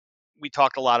 we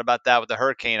talked a lot about that with the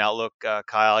hurricane outlook,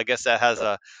 Kyle. I guess that has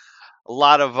a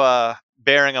lot of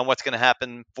bearing on what's going to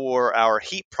happen for our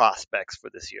heat prospects for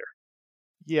this year.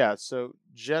 Yeah, so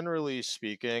generally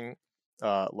speaking,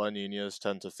 La Ninas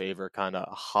tend to favor kind of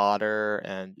hotter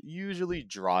and usually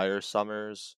drier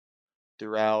summers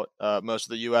throughout most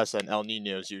of the U.S. and El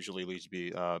Ninos usually leads to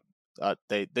be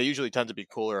they usually tend to be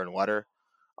cooler and wetter.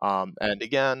 And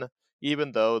again,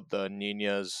 even though the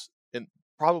Ninas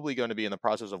probably going to be in the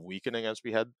process of weakening as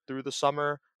we head through the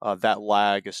summer, that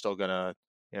lag is still going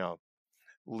to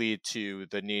lead to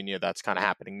the Nina that's kind of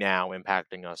happening now,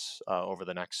 impacting us over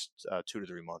the next 2 to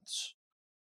 3 months.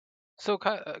 So,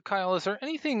 Kyle, is there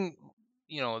anything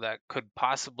that could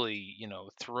possibly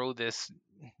throw this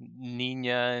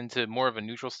Nina into more of a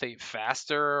neutral state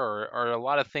faster, or are a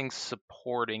lot of things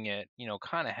supporting it,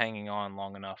 kind of hanging on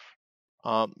long enough?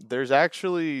 There's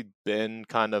actually been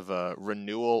kind of a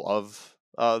renewal of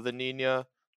the Nina,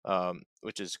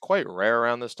 which is quite rare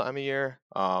around this time of year.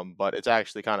 But it's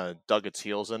actually kind of dug its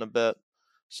heels in a bit.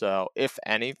 So if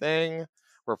anything,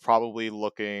 we're probably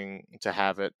looking to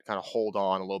have it kind of hold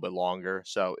on a little bit longer.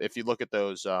 So if you look at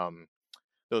those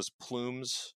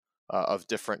plumes of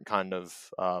different kind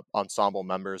of ensemble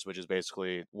members, which is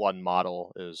basically one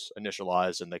model is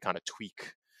initialized and they kind of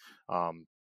tweak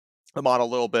the model a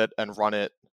little bit and run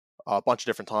it a bunch of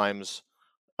different times.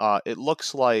 It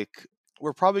looks like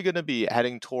we're probably going to be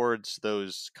heading towards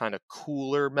those kind of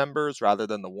cooler members rather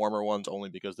than the warmer ones, only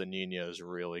because the Nina is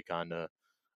really kind of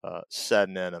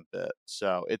setting in a bit.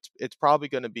 So it's probably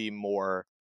going to be more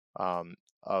um,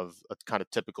 of a kind of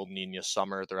typical Nina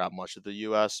summer throughout much of the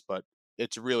U.S., but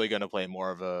it's really going to play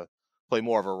more of a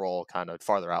role kind of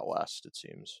farther out west, it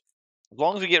seems. As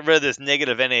long as we get rid of this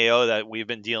negative NAO that we've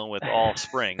been dealing with all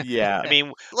spring. Yeah. I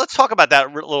mean, let's talk about that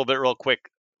a little bit real quick,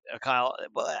 Kyle.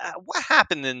 What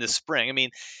happened in the spring? I mean,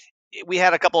 we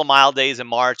had a couple of mild days in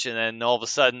March, and then all of a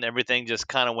sudden everything just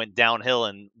kind of went downhill,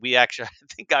 and we actually,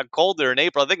 I think, got colder in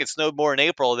April. I think it snowed more in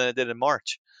April than it did in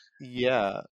March.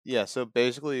 Yeah. Yeah. So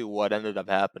basically, what ended up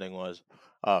happening was,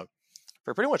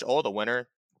 for pretty much all the winter,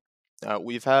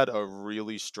 we've had a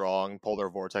really strong polar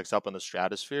vortex up in the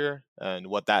stratosphere, and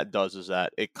what that does is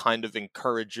that it kind of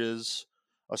encourages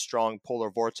a strong polar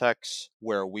vortex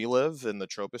where we live in the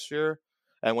troposphere.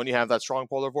 And when you have that strong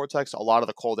polar vortex, a lot of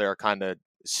the cold air kind of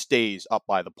stays up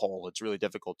by the pole. It's really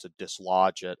difficult to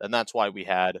dislodge it, and that's why we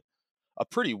had a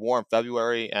pretty warm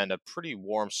February and a pretty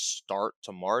warm start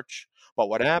to March. But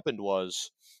what happened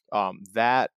was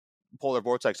that polar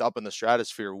vortex up in the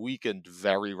stratosphere weakened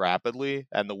very rapidly,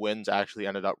 and the winds actually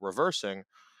ended up reversing.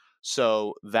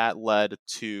 So that led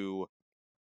to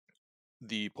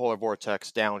the polar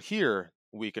vortex down here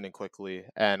weakening quickly,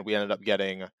 and we ended up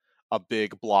getting a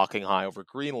big blocking high over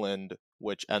Greenland,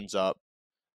 which ends up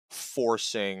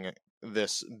forcing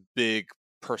this big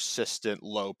persistent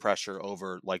low pressure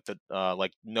over like the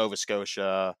like Nova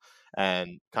Scotia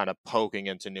and kind of poking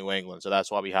into New England. So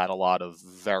that's why we had a lot of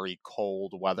very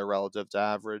cold weather relative to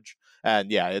average.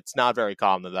 And yeah, it's not very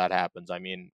common that happens. I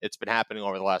mean, it's been happening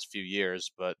over the last few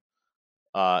years, but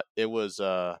it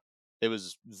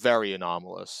was very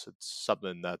anomalous. It's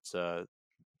something that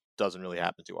doesn't really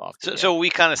happen too often. So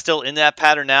we kind of still in that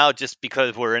pattern now, just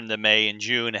because we're into May and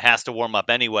June, it has to warm up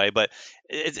anyway. But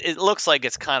it looks like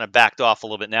it's kind of backed off a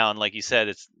little bit now, and like you said,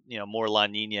 it's more La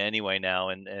Nina anyway now.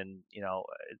 And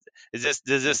is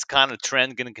this kind of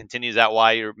trend going to continue? Is that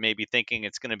why you're maybe thinking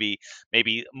it's going to be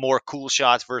maybe more cool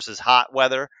shots versus hot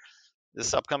weather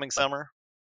this upcoming summer?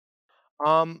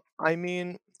 I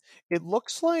mean, it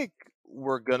looks like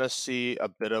we're gonna see a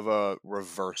bit of a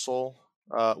reversal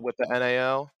with the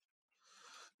NAO.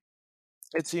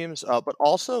 It seems, but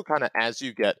also kind of as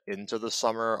you get into the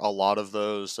summer, a lot of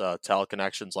those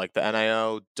teleconnections like the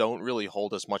NIO don't really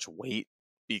hold as much weight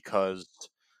because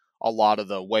a lot of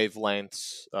the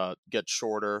wavelengths get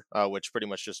shorter, which pretty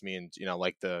much just means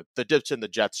like the dips in the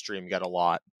jet stream get a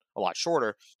lot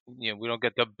shorter. We don't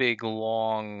get the big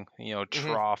long, Hmm.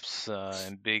 troughs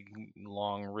and big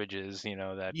long ridges,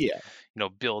 that Yeah.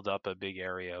 build up a big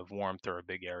area of warmth or a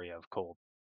big area of cold.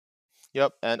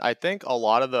 Yep. And I think a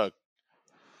lot of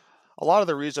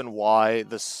the reason why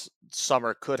this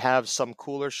summer could have some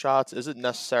cooler shots isn't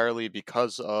necessarily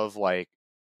because of like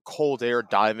cold air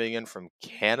diving in from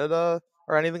Canada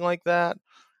or anything like that.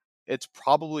 It's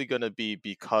probably going to be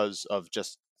because of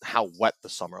just how wet the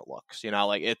summer looks.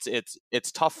 Like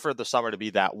it's tough for the summer to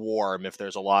be that warm if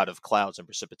there's a lot of clouds and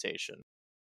precipitation.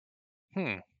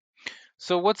 Hmm.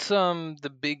 So what's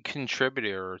the big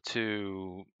contributor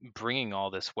to bringing all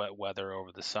this wet weather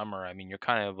over the summer? I mean, you're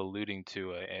kind of alluding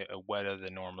to a wetter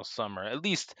than normal summer, at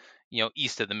least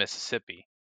east of the Mississippi.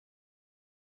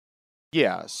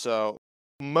 Yeah, so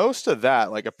most of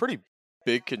that, like a pretty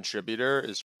big contributor,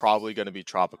 is probably going to be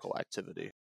tropical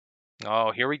activity.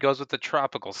 Oh, here he goes with the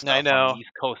tropical I stuff on the know.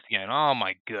 East Coast again. Oh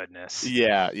my goodness.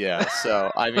 Yeah, yeah.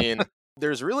 So, I mean,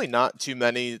 there's really not too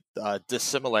many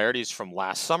dissimilarities from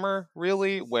last summer,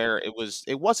 really, where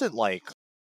it wasn't like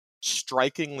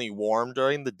strikingly warm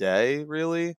during the day,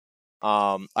 really.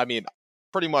 I mean,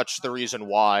 pretty much the reason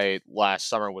why last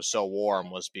summer was so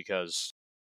warm was because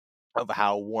of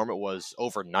how warm it was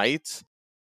overnight.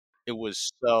 It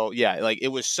was so, yeah, like it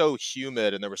was so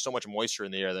humid and there was so much moisture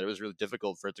in the air that it was really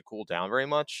difficult for it to cool down very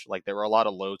much. Like there were a lot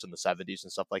of lows in the 70s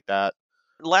and stuff like that.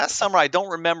 Last summer, I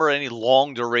don't remember any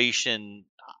long duration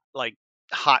like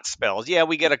hot spells. Yeah,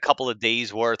 we get a couple of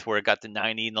days worth where it got to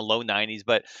 90 in the low 90s,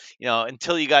 but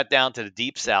until you got down to the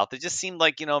deep south, it just seemed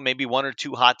like maybe one or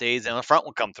two hot days and a front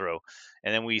would come through,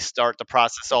 and then we start the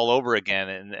process all over again.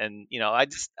 And I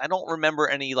don't remember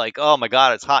any like, oh my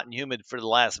god, it's hot and humid for the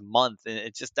last month, and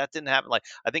it just that didn't happen. Like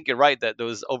I think you're right that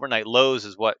those overnight lows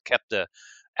is what kept the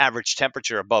average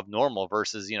temperature above normal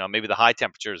versus maybe the high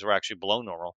temperatures were actually below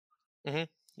normal. Hmm.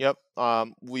 Yep.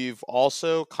 We've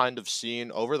also kind of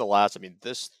seen over the last, I mean,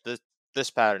 this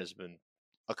pattern has been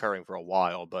occurring for a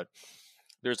while, but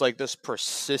there's like this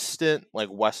persistent like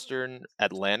Western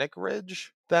Atlantic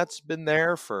ridge that's been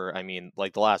there for, I mean,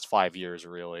 like the last 5 years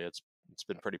really. It's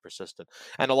been pretty persistent.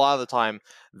 And a lot of the time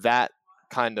that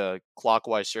kind of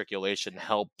clockwise circulation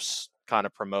helps kind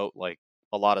of promote like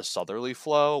a lot of southerly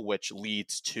flow, which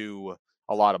leads to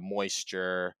a lot of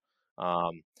moisture.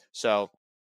 So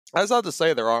that's not to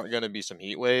say there aren't going to be some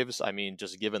heat waves. I mean,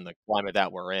 just given the climate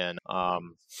that we're in.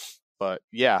 But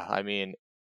yeah, I mean,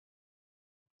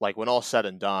 like when all said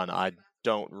and done, I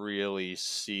don't really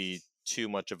see too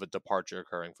much of a departure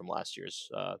occurring from last year's,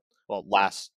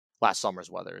 last summer's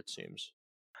weather. It seems.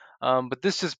 But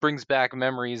this just brings back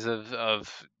memories of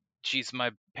geez,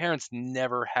 my parents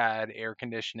never had air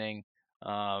conditioning.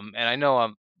 And I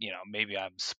know maybe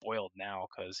I'm spoiled now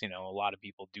because, a lot of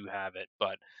people do have it,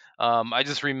 but I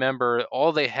just remember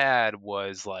all they had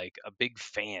was like a big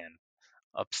fan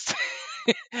upstairs.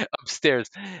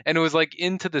 Upstairs, and it was like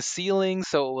into the ceiling,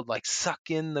 so it would like suck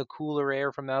in the cooler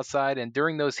air from outside. And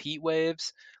during those heat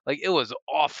waves, like it was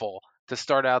awful to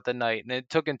start out the night, and it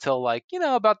took until like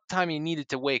about the time you needed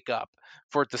to wake up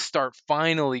for it to start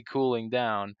finally cooling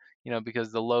down,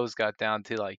 because the lows got down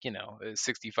to like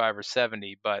 65 or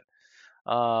 70. But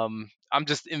I'm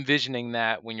just envisioning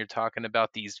that when you're talking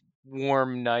about these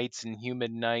warm nights and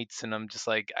humid nights, and I'm just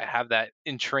like, I have that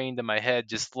entrained in my head,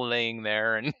 just laying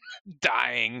there and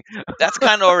dying. That's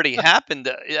kind of already happened.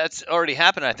 That's already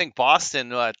happened. I think Boston,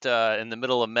 in the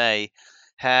middle of May,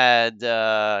 had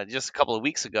just a couple of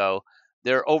weeks ago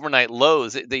their overnight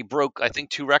lows. They broke, I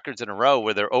think, 2 records in a row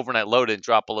where their overnight low didn't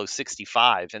drop below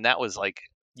 65, and that was like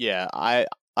Yeah,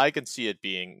 I can see it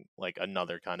being like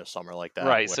another kind of summer like that.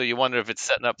 right. So you wonder if it's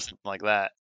setting up something like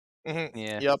that.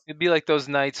 Yeah, Yep. it'd be like those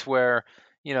nights where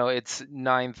it's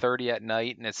 9:30 at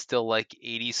night and it's still like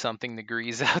 80 something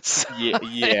degrees outside.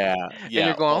 Yeah. And Yeah.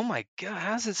 you're going, Well, oh my god,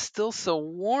 how's it still so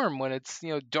warm when it's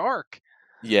dark?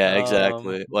 yeah.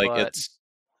 Exactly. Like But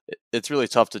it's really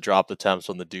tough to drop the temps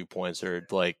when the dew points are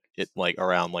like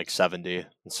around like 70.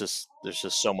 It's just there's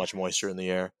just so much moisture in the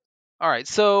air. all right,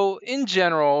 so in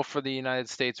general for the United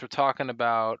States, we're talking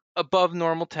about above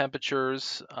normal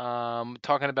temperatures.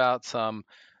 Talking about some,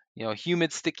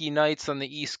 humid, sticky nights on the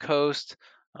East Coast.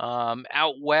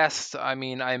 Out west, I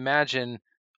mean, I imagine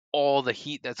all the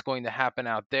heat that's going to happen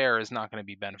out there is not going to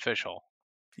be beneficial.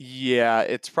 Yeah,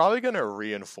 it's probably going to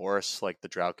reinforce like the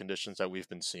drought conditions that we've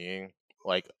been seeing.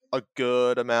 Like a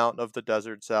good amount of the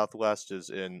desert Southwest is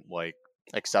in like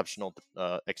exceptional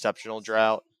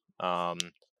drought. Um,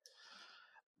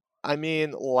 I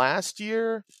mean, last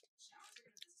year,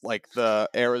 like the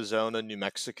Arizona, New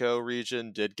Mexico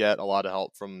region did get a lot of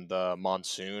help from the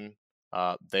monsoon.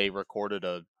 They recorded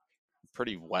a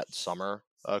pretty wet summer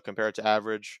compared to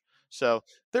average. So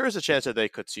there is a chance that they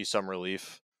could see some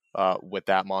relief with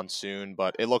that monsoon.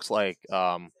 But it looks like,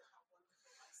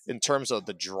 in terms of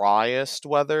the driest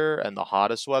weather and the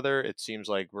hottest weather, it seems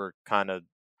like we're kind of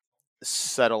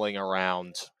settling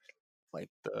around like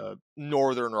the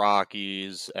northern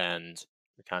Rockies and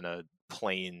kind of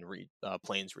plains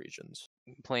regions.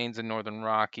 Plains and northern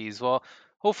Rockies. Well,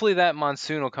 hopefully that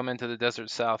monsoon will come into the desert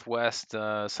Southwest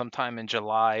sometime in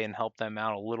July and help them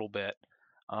out a little bit.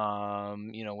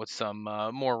 With some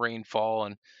more rainfall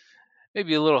and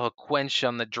maybe a little quench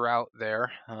on the drought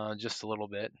there, just a little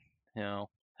bit. You know,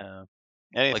 uh, like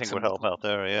Anything would some help out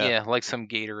there. Yeah. yeah, like some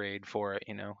Gatorade for it.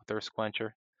 Thirst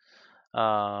quencher.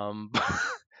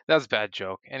 That was a bad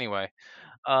joke. Anyway,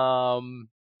 um,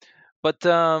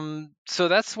 so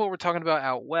that's what we're talking about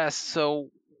out west. So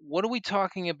what are we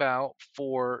talking about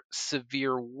for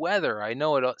severe weather? I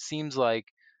know it seems like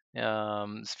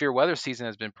severe weather season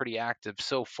has been pretty active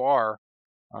so far.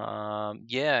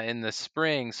 Yeah, in the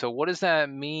spring. So what does that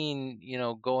mean,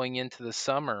 going into the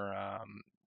summer,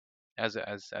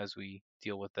 as we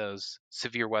deal with those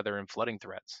severe weather and flooding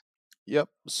threats? Yep.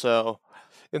 So,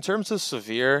 in terms of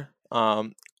severe,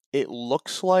 it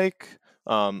looks like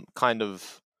kind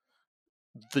of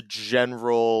the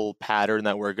general pattern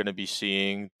that we're going to be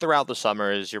seeing throughout the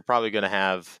summer is you're probably going to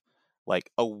have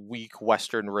like a weak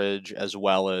western ridge as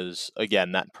well as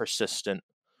again that persistent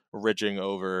ridging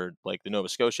over like the Nova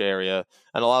Scotia area.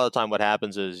 And a lot of the time what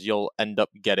happens is you'll end up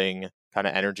getting kind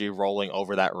of energy rolling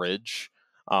over that ridge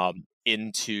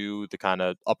into the kind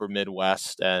of upper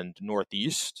Midwest and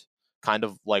Northeast, kind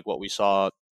of like what we saw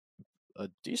a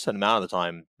decent amount of the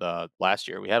time last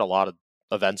year. We had a lot of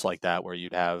events like that where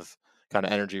you'd have kind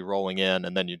of energy rolling in,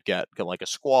 and then you'd get like a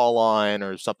squall line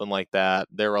or something like that.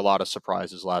 There were a lot of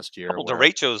surprises last A year. couple Where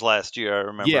derechos last year, I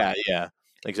remember. yeah, Yeah,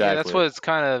 that's exactly. what it's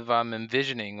kind of I'm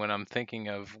envisioning when I'm thinking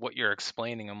of what you're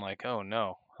explaining. I'm like, oh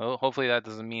no. Hopefully that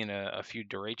doesn't mean a few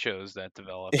derechos that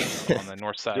develop, on the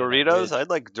north side of that Doritos? ridge. I'd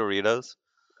like Doritos.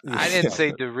 I didn't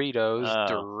say Doritos, Oh,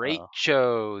 oh.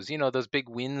 derechos. Those big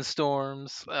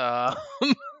windstorms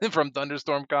from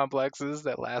thunderstorm complexes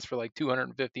that last for like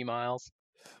 250 miles.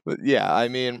 But yeah, I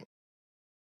mean,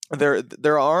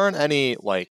 there aren't any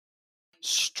like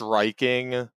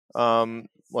striking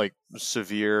like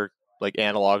severe like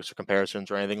analogs or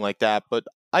comparisons or anything like that, but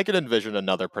I could envision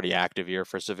another pretty active year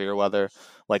for severe weather,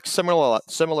 like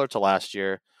similar to last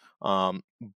year. Um,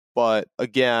 but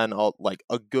again, like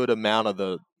a good amount of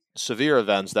the severe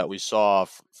events that we saw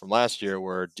from last year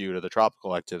were due to the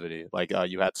tropical activity. Like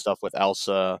you had stuff with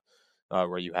Elsa,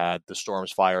 where you had the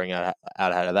storms firing out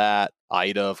ahead of that.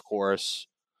 Ida, of course.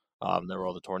 There were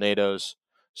all the tornadoes.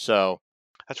 So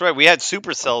That's right. We had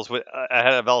supercells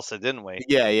ahead of Elsa, didn't we?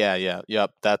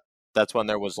 yep. That's when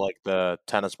there was like the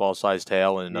tennis ball sized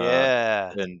hail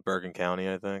Yeah. in Bergen County,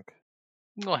 I think.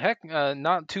 Well, heck,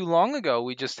 not too long ago,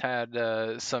 we just had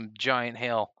some giant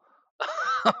hail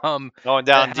Going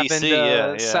down that happened DC.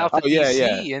 Yeah, yeah. south Oh of yeah.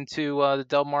 DC into the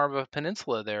Delmarva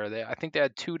Peninsula there. I think they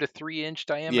had 2 to 3 inch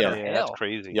diameter Yeah. Yeah, that's hail,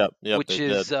 crazy. Yep, which they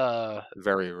did. is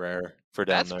Very rare for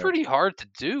down that's there. pretty hard to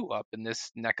do up in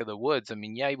this neck of the woods. I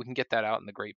mean, yeah, we can get that out in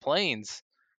the Great Plains,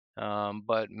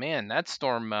 but man, that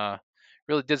storm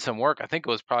really did some work. I think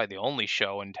it was probably the only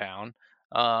show in town.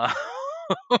 Uh,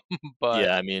 but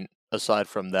Yeah, I mean, aside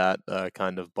from that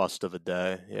kind of bust of a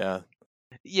day, yeah.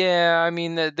 yeah, I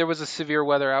mean, there was a severe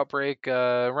weather outbreak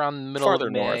around the middle of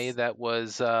Farther May north. that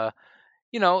was,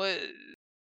 you know,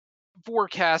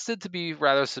 forecasted to be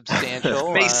rather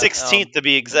substantial. May 16th to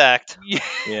be exact. Yeah,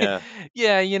 Yeah.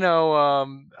 yeah,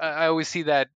 I always see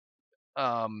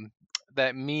um,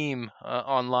 that meme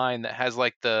online that has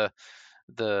like the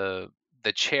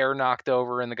the chair knocked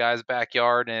over in the guy's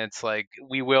backyard, and it's like,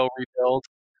 "We will rebuild,"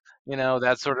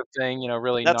 that sort of thing.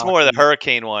 Really That's more the knocking,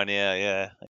 hurricane one. Yeah, yeah.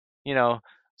 you know.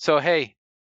 So hey,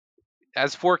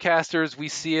 as forecasters, we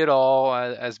see it all.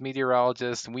 As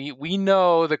meteorologists, we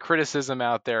know the criticism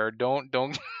out there. Don't.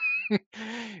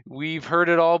 We've heard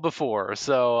it all before.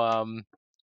 So,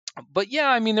 but yeah,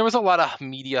 I mean, there was a lot of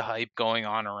media hype going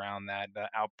on around that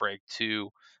outbreak too,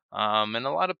 and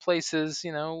a lot of places,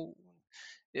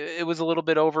 it was a little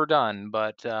bit overdone.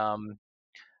 But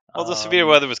Well, the severe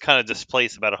weather was kind of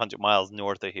displaced about 100 miles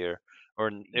north of here,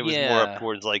 or it was more up yeah,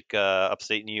 towards like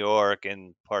upstate New York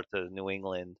and parts of New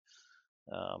England.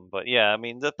 But yeah, I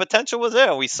mean, the potential was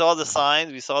there. We saw the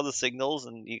signs, we saw the signals,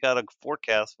 and you got to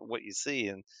forecast for what you see.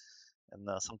 And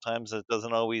sometimes it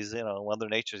doesn't always, Mother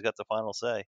Nature's got the final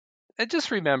say. and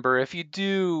just remember, if you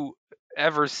do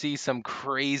ever see some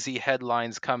crazy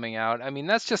headlines coming out, I mean,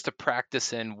 that's just a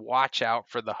practice in watch out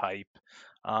for the hype.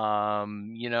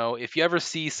 If you ever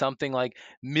see something like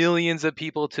millions of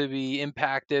people to be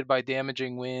impacted by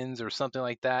damaging winds or something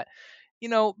like that,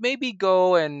 maybe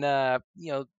go and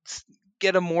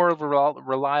get a more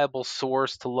reliable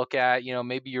source to look at.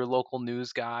 Maybe your local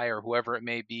news guy or whoever it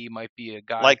may be might be a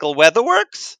guy. Like a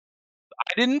WeatherWorks,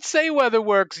 I didn't say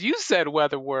WeatherWorks. You said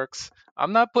WeatherWorks.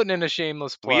 I'm not putting in a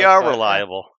shameless we plug, are but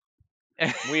reliable.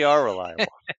 We are reliable.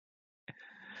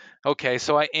 okay,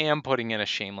 so I am putting in a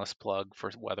shameless plug for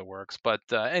WeatherWorks. But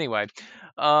anyway,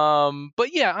 but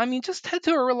yeah, I mean, just head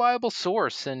to a reliable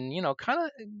source and kind of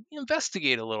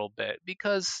investigate a little bit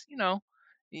because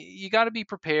you got to be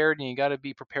prepared and you got to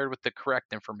be prepared with the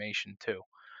correct information too.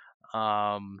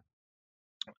 Um,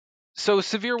 so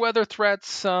severe weather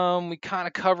threats, we kind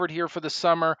of covered here for the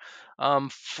summer.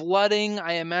 Flooding,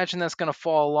 I imagine that's going to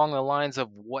fall along the lines of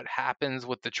what happens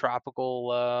with the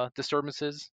tropical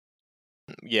disturbances.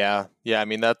 Yeah. I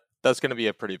mean, that's going to be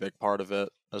a pretty big part of it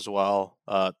as well.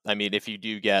 I mean, if you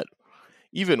do get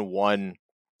even one,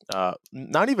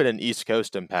 not even an East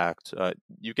Coast impact,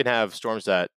 you can have storms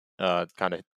that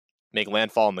kind of make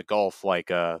landfall in the Gulf, like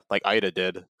Ida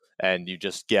did, and you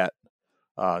just get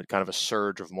kind of a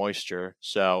surge of moisture.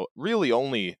 So really,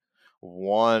 only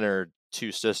one or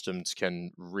two systems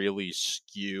can really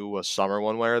skew a summer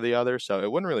one way or the other. So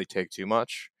it wouldn't really take too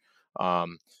much.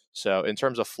 Um, so in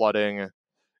terms of flooding,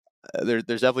 there's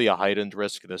definitely a heightened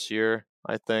risk this year.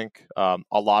 I think a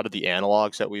lot of the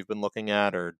analogs that we've been looking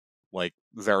at are like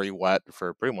very wet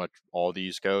for pretty much all the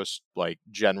East Coast. Like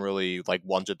generally, like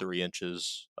 1 to 3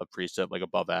 inches of precip, like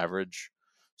above average.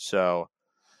 So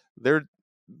there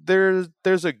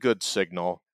there's a good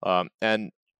signal.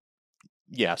 And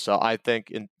yeah, so I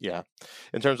think in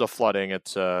terms of flooding,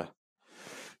 it's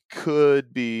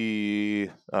could be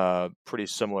pretty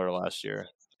similar to last year.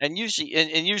 And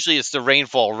usually it's the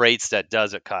rainfall rates that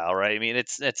does it, Kyle. Right? I mean,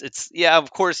 it's yeah.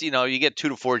 Of course, you get 2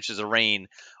 to 4 inches of rain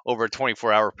over a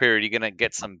 24-hour period, you're going to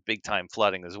get some big time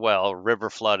flooding as well, river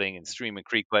flooding and stream and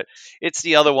creek. But it's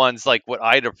the other ones like what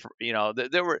Ida,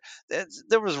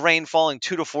 there was rain falling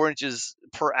 2 to 4 inches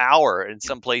per hour in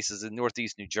some places in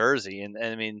northeast New Jersey, and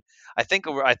I mean, I think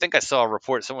I saw a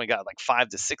report someone got like 5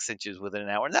 to 6 inches within an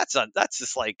hour, and that's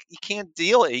just like you can't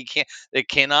deal it. You can't. It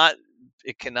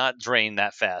cannot drain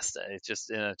that fast. It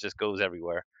just goes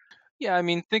everywhere. Yeah, I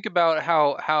mean, think about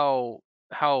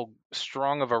how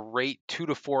strong of a rate 2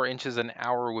 to 4 inches an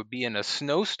hour would be in a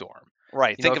snowstorm.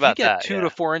 Right. You know, Think if you about get that. two Yeah. to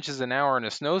 4 inches an hour in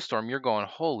a snowstorm, you're going,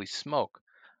 holy smoke.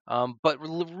 But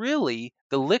really,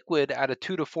 the liquid at a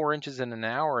 2 to 4 inches in an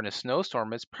hour in a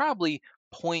snowstorm is probably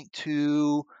zero point 0.2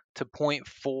 to zero point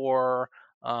 0.4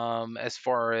 as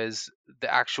far as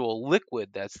the actual liquid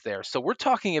that's there. So we're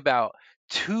talking about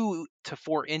 2 to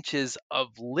 4 inches of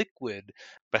liquid.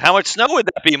 But how much snow would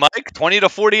that be, Mike? 20 to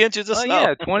 40 inches of Oh snow.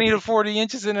 yeah, 20 to 40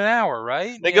 inches in an hour,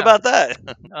 right? Think Yeah. about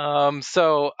that.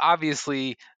 So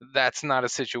obviously that's not a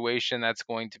situation that's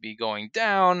going to be going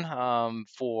down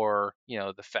for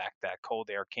the fact that cold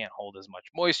air can't hold as much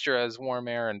moisture as warm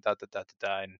air and da da da da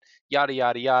da and yada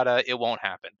yada yada. It won't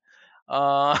happen.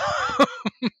 Uh,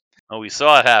 Oh, we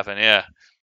saw it happen. Yeah.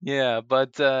 yeah,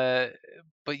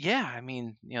 but yeah, I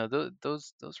mean,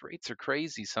 those rates are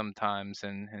crazy sometimes,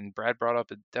 and Brad brought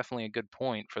up definitely a good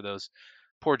point for those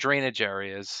poor drainage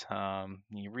areas.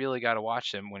 You really got to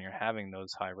watch them when you're having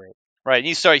those high rates. Right. And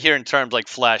you start hearing terms like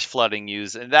flash flooding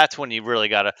used, and that's when you really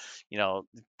got to,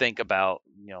 think about,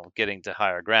 getting to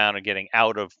higher ground or getting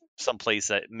out of some place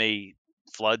that may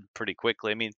flood pretty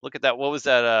quickly. I mean, look at that. What was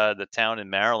that? The town in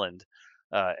Maryland,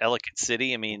 Ellicott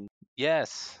City. I mean,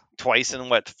 Yes. twice in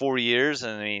what 4 years,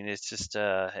 and I mean, it's just,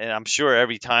 and I'm sure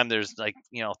every time there's like,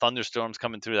 thunderstorms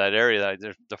coming through that area,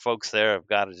 the folks there have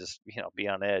got to just, be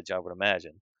on edge, I would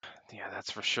imagine. Yeah, that's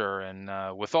for sure. And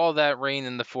with all that rain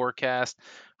in the forecast,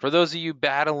 for those of you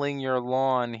battling your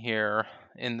lawn here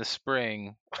in the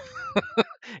spring,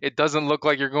 it doesn't look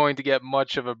like you're going to get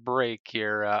much of a break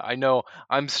here. I know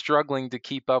I'm struggling to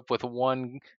keep up with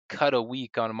one cut a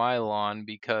week on my lawn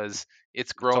because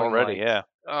it's It's growing already, like, yeah.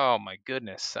 oh my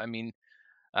goodness. I mean,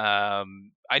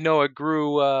 I know it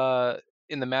grew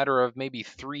in the matter of maybe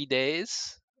 3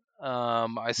 days.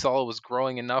 I saw it was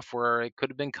growing enough where it could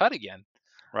have been cut again.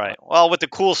 Right. Well, with the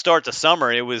cool start to summer,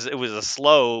 it was a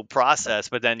slow process,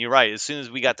 but then you're right. As soon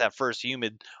as we got that first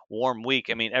humid, warm week,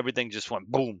 I mean, everything just went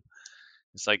boom.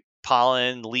 It's like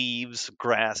pollen, leaves,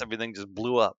 grass, everything just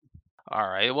blew up. All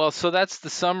right. Well, so that's the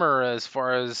summer as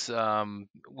far as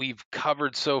we've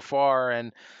covered so far.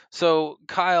 And so,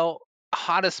 Kyle,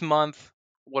 hottest month,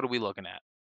 what are we looking at?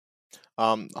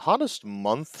 Hottest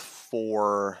month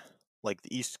for like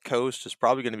the East Coast is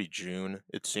probably going to be June,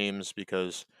 it seems,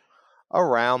 because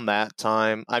around that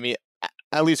time, I mean,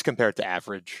 at least compared to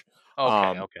average. Okay,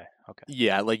 Um, okay, okay.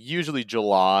 yeah, like usually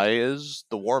July is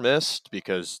the warmest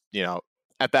because,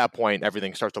 at that point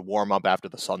everything starts to warm up after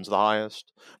the sun's the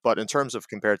highest. But in terms of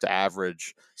compared to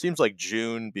average, seems like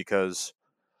June because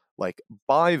like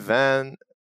by then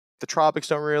the tropics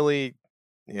don't really,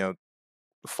 you know,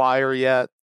 fire yet.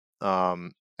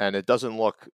 And it doesn't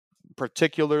look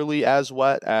particularly as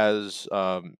wet as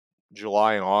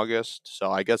July and August.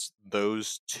 So I guess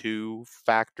those two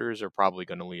factors are probably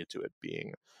going to lead to it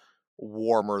being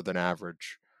warmer than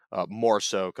average, more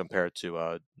so compared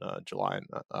to July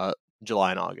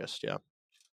and August. Yeah.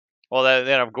 Well,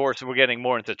 then of course we're getting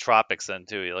more into tropics then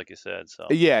too, like you said. So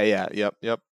Yeah. Yeah. Yep.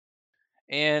 Yep.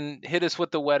 And hit us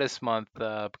with the wettest month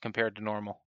compared to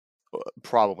normal.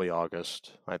 Probably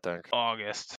August, I think.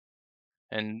 August.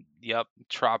 And yep,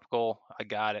 tropical. I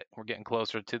got it. We're getting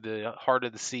closer to the heart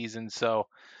of the season, so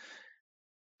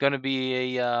gonna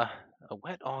be a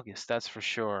wet August, that's for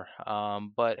sure.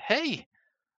 But hey,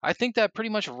 I think that pretty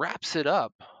much wraps it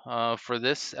up for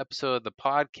this episode of the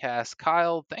podcast.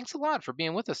 Kyle, thanks a lot for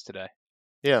being with us today.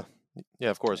 Yeah.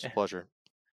 Yeah. Of course, pleasure.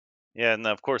 yeah, and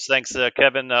of course thanks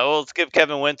Kevin. Well, let's give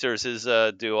Kevin Winters his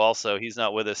due also. He's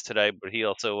not with us today, but he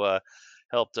also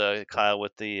helped Kyle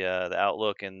with the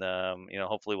outlook, and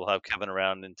hopefully we'll have Kevin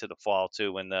around into the fall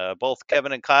too. And both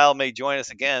Kevin and Kyle may join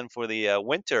us again for the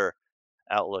winter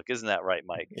outlook. Isn't that right,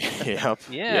 Mike? Yep.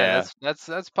 Yeah, Yeah.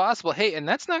 that's possible. Hey, and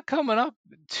that's not coming up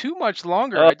too much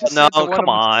longer. Oh I just no, said to one come of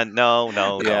my on, no,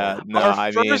 no, Yeah. no, No, our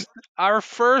I mean,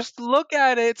 first look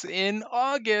at it's in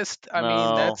August. I mean,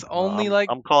 no. that's Well, only I'm like,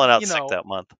 I'm calling out you sick know, that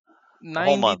month, the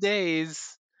whole 90 month.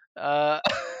 days. Uh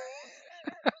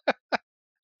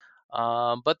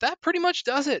but that pretty much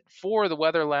does it for the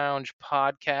Weather Lounge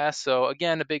podcast. So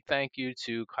again, a big thank you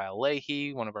to Kyle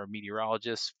Leahy, one of our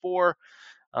meteorologists, for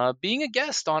being a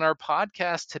guest on our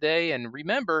podcast today. And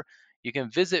remember, You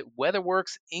can visit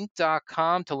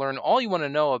weatherworksinc.com to learn all you want to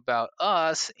know about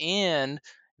us, and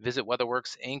visit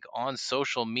WeatherWorks Inc. on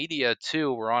social media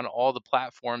too. We're on all the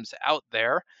platforms out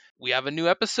there. We have a new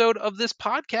episode of this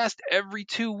podcast every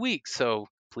 2 weeks, so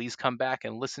please come back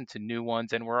and listen to new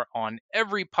ones. And we're on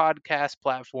every podcast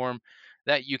platform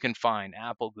that you can find: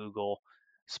 Apple, Google,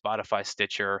 Spotify,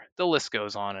 Stitcher. The list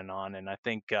goes on. And I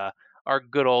think our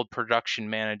good old production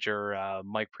manager,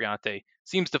 Mike Priante,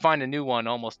 seems to find a new one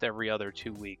almost every other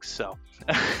 2 weeks. So,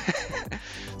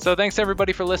 so thanks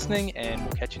everybody for listening, and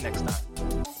we'll catch you next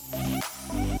time.